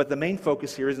out. But the main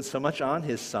focus here isn't so much on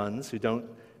his sons, who don't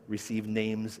receive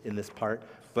names in this part,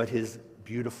 but his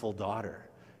beautiful daughter,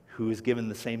 who is given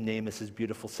the same name as his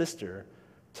beautiful sister,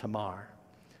 Tamar.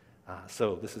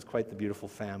 So this is quite the beautiful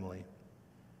family.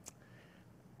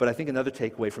 But I think another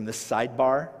takeaway from this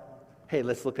sidebar, hey,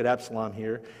 let's look at Absalom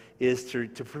here, is to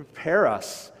prepare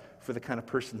us for the kind of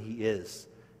person he is.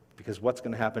 Because what's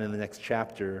going to happen in the next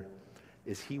chapter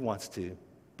is he wants to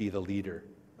be the leader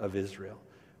of Israel.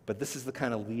 But this is the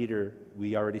kind of leader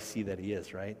we already see that he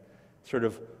is, right? Sort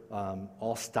of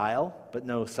all style, but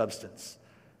no substance.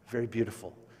 Very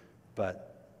beautiful. But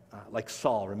like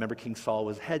Saul, remember King Saul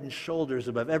was head and shoulders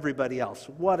above everybody else.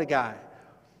 What a guy.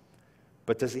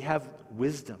 But does he have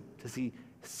wisdom? Does he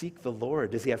seek the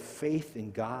Lord? Does he have faith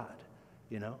in God?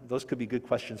 You know, those could be good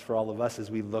questions for all of us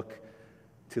as we look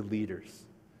to leaders.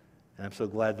 And I'm so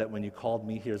glad that when you called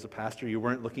me here as a pastor, you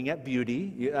weren't looking at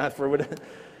beauty,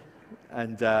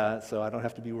 and so I don't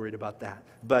have to be worried about that.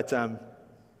 But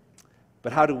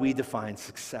how do we define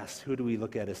success? Who do we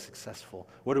look at as successful?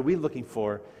 What are we looking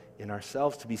for in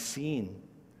ourselves to be seen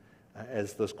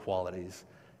as those qualities?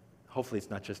 Hopefully it's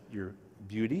not just your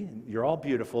beauty. You're all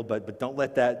beautiful, but don't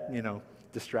let that,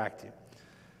 distract you.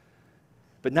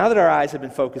 But now that our eyes have been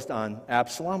focused on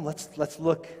Absalom, let's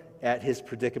look at his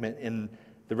predicament in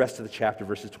the rest of the chapter,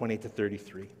 verses 28 to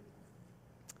 33.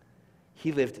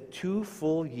 He lived 2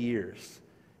 full years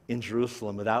in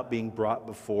Jerusalem without being brought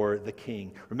before the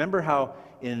king. Remember how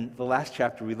in the last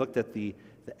chapter we looked at the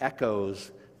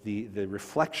echoes, the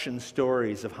reflection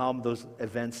stories of how those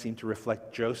events seem to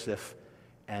reflect Joseph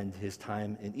and his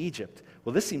time in Egypt.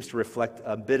 Well, this seems to reflect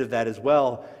a bit of that as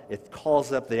well. It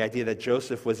calls up the idea that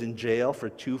Joseph was in jail for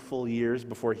 2 full years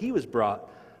before he was brought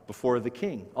before the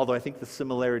king. Although I think the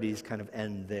similarities kind of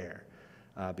end there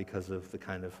because of the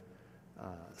kind of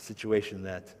situation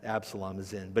that Absalom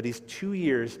is in. But he's 2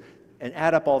 years, and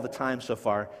add up all the time so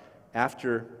far,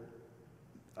 after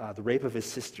the rape of his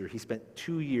sister, he spent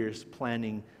 2 years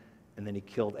planning, and then he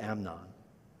killed Amnon.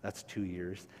 That's 2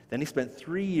 years. Then he spent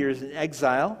 3 years in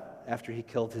exile after he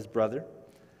killed his brother.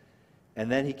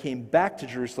 And then he came back to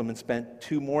Jerusalem and spent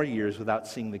 2 more years without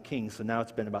seeing the king. So now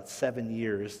it's been about 7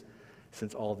 years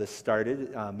since all this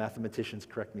started. Mathematicians,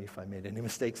 correct me if I made any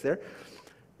mistakes there.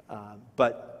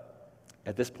 But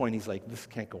at this point, he's like, this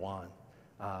can't go on.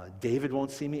 David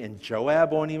won't see me, and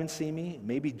Joab won't even see me.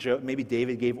 Maybe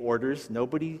David gave orders.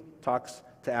 Nobody talks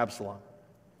to Absalom.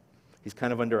 He's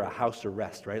kind of under a house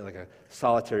arrest, right? Like a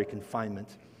solitary confinement.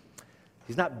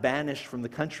 He's not banished from the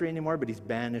country anymore, but he's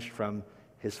banished from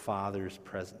his father's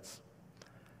presence.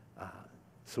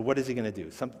 So what is he going to do?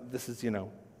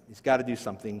 He's got to do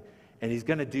something, and he's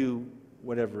going to do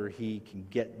whatever he can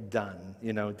get done.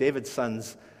 David's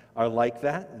sons are like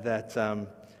that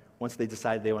once they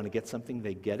decide they want to get something,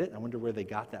 they get it. I wonder where they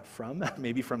got that from.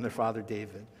 Maybe from their father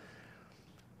David.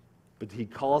 But he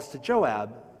calls to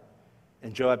Joab,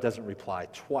 and Joab doesn't reply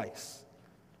twice.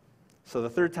 So the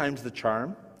third time's the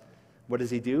charm. What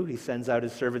does he do? He sends out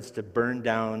his servants to burn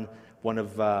down one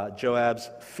of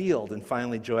Joab's field. And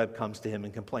finally, Joab comes to him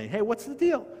and complains, hey, what's the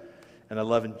deal? And I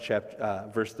love in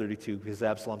verse 32, because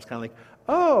Absalom's kind of like,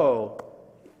 oh,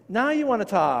 now you want to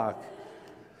talk.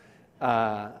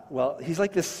 Well, he's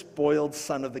like this spoiled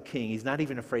son of the king. He's not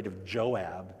even afraid of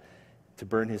Joab to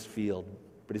burn his field.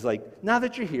 But he's like, now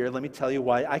that you're here, let me tell you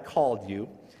why I called you.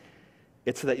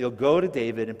 It's so that you'll go to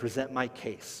David and present my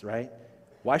case, right?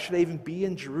 Why should I even be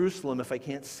in Jerusalem if I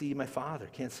can't see my father,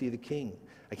 can't see the king?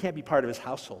 I can't be part of his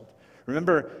household.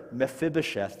 Remember,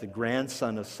 Mephibosheth, the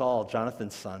grandson of Saul,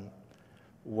 Jonathan's son,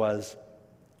 was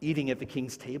eating at the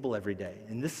king's table every day.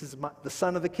 And this is the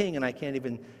son of the king, and I can't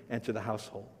even enter the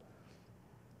household.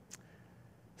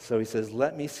 So he says,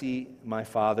 let me see my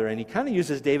father. And he kind of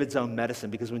uses David's own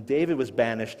medicine, because when David was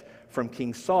banished from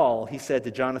King Saul, he said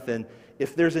to Jonathan,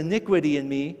 if there's iniquity in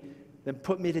me, then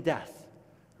put me to death,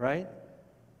 right?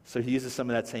 So he uses some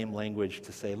of that same language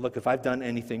to say, look, if I've done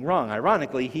anything wrong.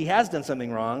 Ironically, he has done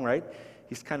something wrong, right?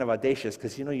 He's kind of audacious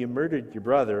because, you murdered your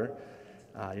brother.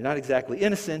 You're not exactly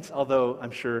innocent, although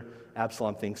I'm sure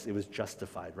Absalom thinks it was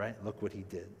justified, right? Look what he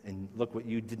did, and look what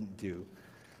you didn't do.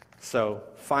 So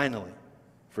finally,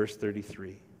 verse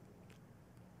 33,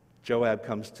 Joab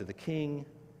comes to the king.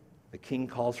 The king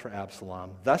calls for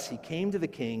Absalom. Thus he came to the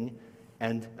king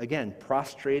and, again,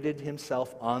 prostrated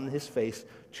himself on his face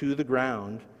to the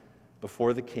ground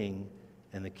before the king,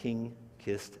 and the king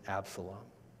kissed Absalom.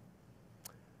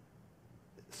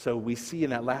 So we see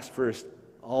in that last verse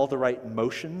all the right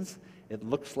motions. It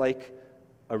looks like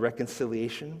a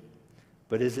reconciliation,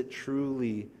 but is it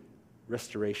truly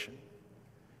restoration?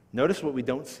 Notice what we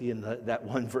don't see in that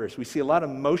one verse. We see a lot of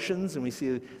motions and we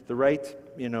see the right,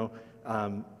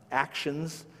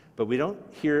 actions, but we don't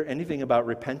hear anything about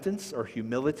repentance or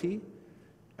humility.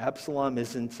 Absalom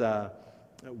isn't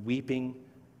weeping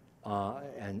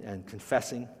and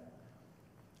confessing.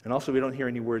 And also we don't hear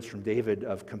any words from David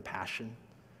of compassion.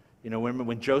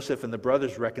 When Joseph and the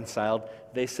brothers reconciled,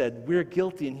 they said, we're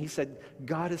guilty. And he said,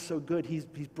 God is so good. He's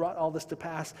brought all this to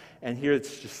pass. And here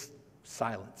it's just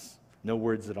silence. No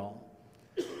words at all.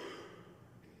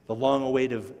 The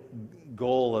long-awaited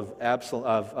goal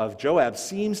of Joab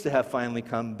seems to have finally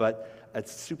come, but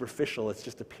it's superficial. It's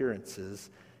just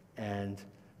appearances. And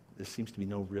there seems to be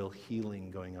no real healing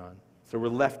going on. So we're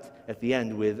left at the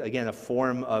end with, again, a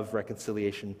form of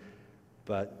reconciliation,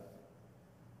 but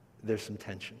there's some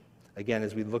tension. Again,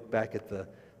 as we look back at the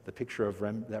picture of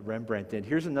that Rembrandt did,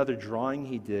 here's another drawing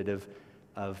he did of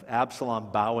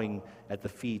Absalom bowing at the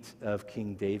feet of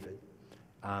King David.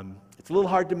 It's a little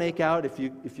hard to make out if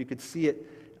you could see it.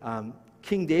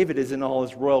 King David is in all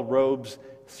his royal robes,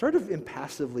 sort of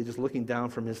impassively just looking down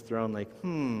from his throne like,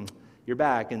 you're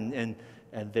back. And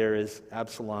there is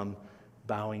Absalom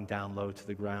bowing down low to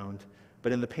the ground.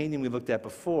 But in the painting we looked at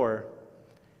before,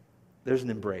 there's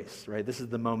an embrace, right? This is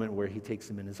the moment where he takes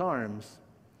him in his arms.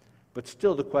 But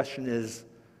still the question is,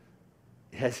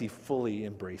 has he fully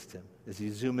embraced him? As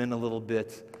you zoom in a little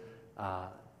bit,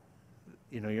 the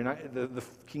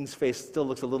king's face still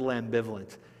looks a little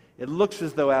ambivalent. It looks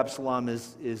as though Absalom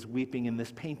is weeping in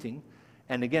this painting.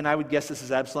 And again, I would guess this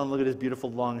is Absalom. Look at his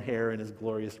beautiful long hair and his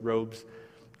glorious robes.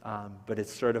 But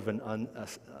it's sort of an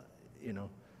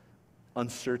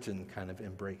uncertain kind of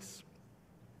embrace.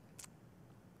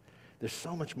 There's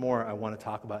so much more I want to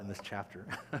talk about in this chapter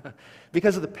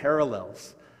because of the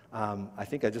parallels. I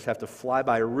think I just have to fly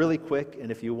by really quick,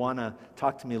 and if you want to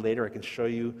talk to me later, I can show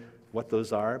you what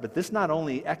those are. But this not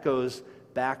only echoes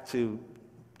back to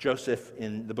Joseph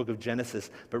in the book of Genesis,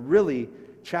 but really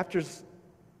chapters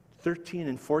 13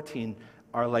 and 14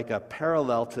 are like a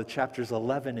parallel to chapters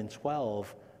 11 and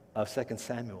 12 of 2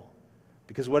 Samuel.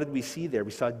 Because what did we see there?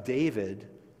 We saw David,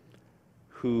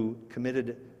 who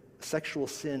committed sexual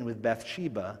sin with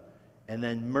Bathsheba and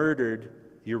then murdered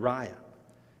Uriah.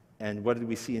 And what did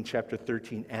we see in chapter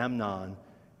 13? Amnon,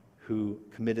 who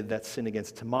committed that sin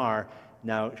against Tamar.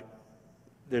 Now,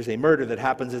 there's a murder that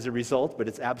happens as a result, but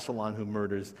it's Absalom who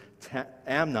murders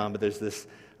Amnon, but there's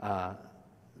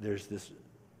this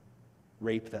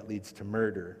rape that leads to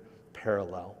murder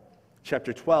parallel.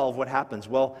 Chapter 12, what happens?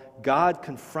 Well, God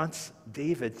confronts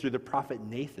David through the prophet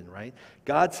Nathan, right?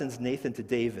 God sends Nathan to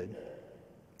David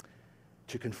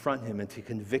to confront him and to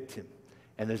convict him.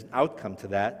 And there's an outcome to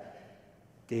that.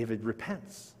 David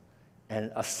repents.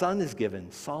 And a son is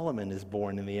given. Solomon is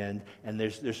born in the end. And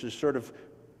there's this sort of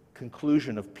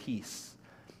conclusion of peace.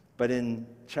 But in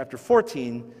chapter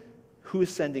 14, who is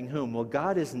sending whom? Well,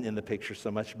 God isn't in the picture so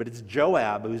much, but it's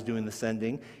Joab who's doing the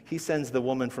sending. He sends the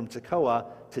woman from Tekoa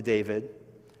to David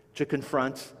to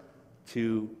confront,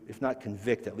 to, if not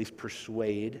convict, at least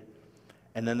persuade.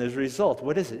 And then there's a result.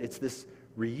 What is it? It's this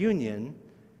reunion.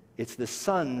 It's the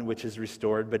son which is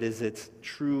restored, but is it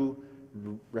true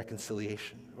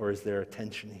reconciliation, or is there a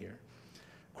tension here?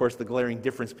 Of course, the glaring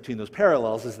difference between those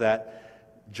parallels is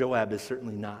that Joab is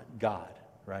certainly not God,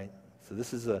 right? So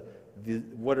this is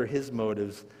what are his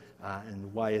motives,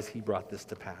 and why has he brought this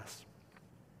to pass?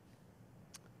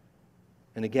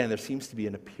 And again, there seems to be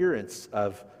an appearance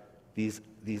of these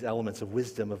elements of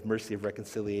wisdom, of mercy, of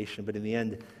reconciliation, but in the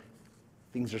end,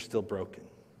 things are still broken,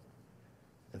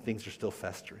 and things are still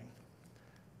festering.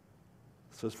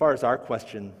 So as far as our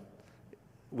question,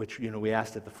 which we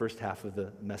asked at the first half of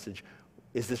the message,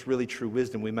 is this really true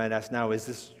wisdom? We might ask now, is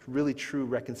this really true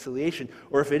reconciliation?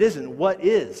 Or if it isn't, what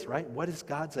is, right? What is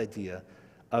God's idea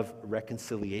of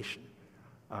reconciliation?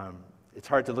 It's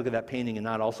hard to look at that painting and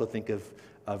not also think of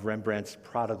Rembrandt's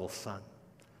prodigal son.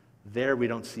 There we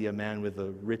don't see a man with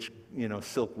a rich,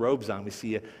 silk robes on. We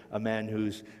see a man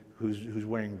who's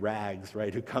wearing rags,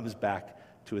 right? Who comes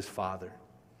back to his father.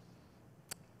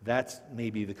 That's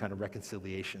maybe the kind of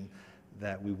reconciliation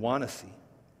that we want to see.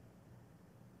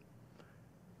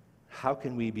 How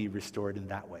can we be restored in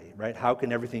that way, right? How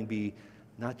can everything be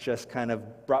not just kind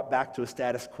of brought back to a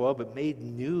status quo, but made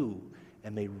new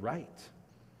and made right?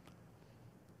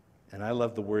 And I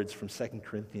love the words from 2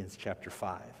 Corinthians chapter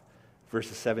 5,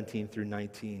 verses 17 through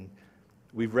 19.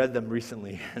 We've read them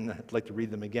recently, and I'd like to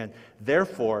read them again.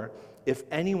 Therefore, if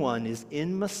anyone is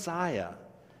in Messiah,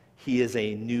 he is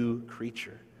a new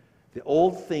creature. The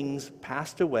old things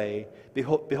passed away.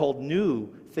 Behold, new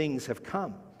things have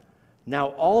come. Now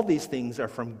all these things are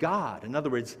from God. In other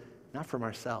words, not from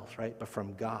ourselves, right? But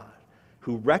from God,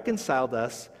 who reconciled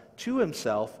us to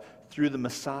himself through the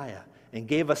Messiah and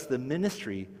gave us the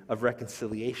ministry of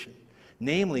reconciliation.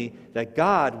 Namely, that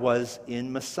God was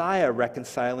in Messiah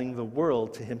reconciling the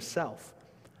world to himself,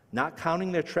 not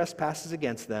counting their trespasses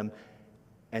against them,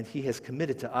 and he has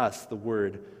committed to us the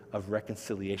word of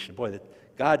reconciliation. Boy,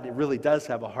 that God really does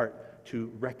have a heart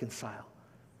to reconcile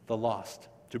the lost,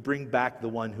 to bring back the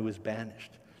one who is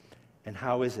banished. And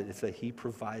how is it? It's that he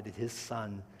provided his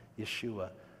son, Yeshua,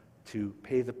 to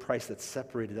pay the price that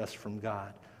separated us from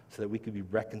God so that we could be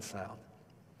reconciled.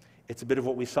 It's a bit of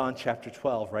what we saw in chapter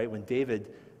 12, right? When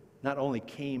David not only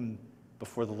came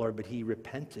before the Lord, but he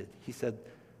repented. He said,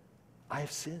 I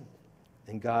have sinned.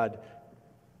 And God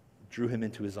drew him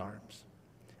into his arms.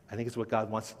 I think it's what God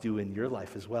wants to do in your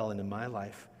life as well and in my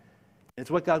life. And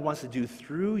it's what God wants to do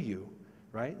through you,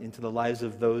 right? Into the lives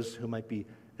of those who might be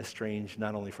estranged,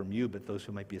 not only from you, but those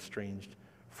who might be estranged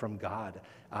from God.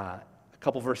 A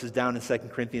couple verses down in 2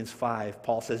 Corinthians 5,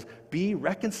 Paul says, be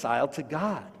reconciled to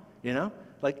God. You know?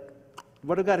 Like,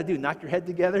 what do I got to do? Knock your head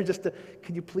together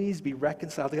can you please be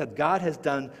reconciled to God? God has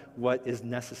done what is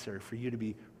necessary for you to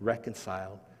be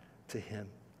reconciled to him.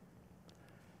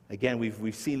 Again,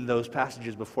 we've seen those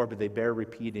passages before, but they bear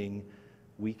repeating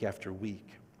week after week.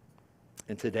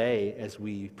 And today, as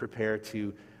we prepare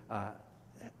to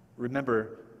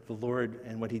remember the Lord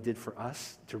and what he did for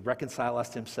us, to reconcile us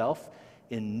to himself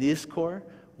in Nizkor,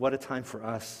 what a time for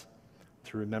us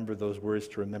to remember those words,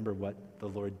 to remember what the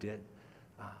Lord did.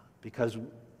 Because,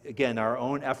 again, our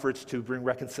own efforts to bring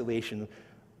reconciliation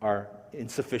are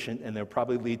insufficient, and they'll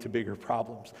probably lead to bigger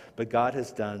problems. But God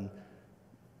has done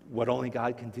what only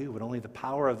God can do, what only the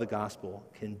power of the gospel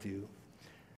can do.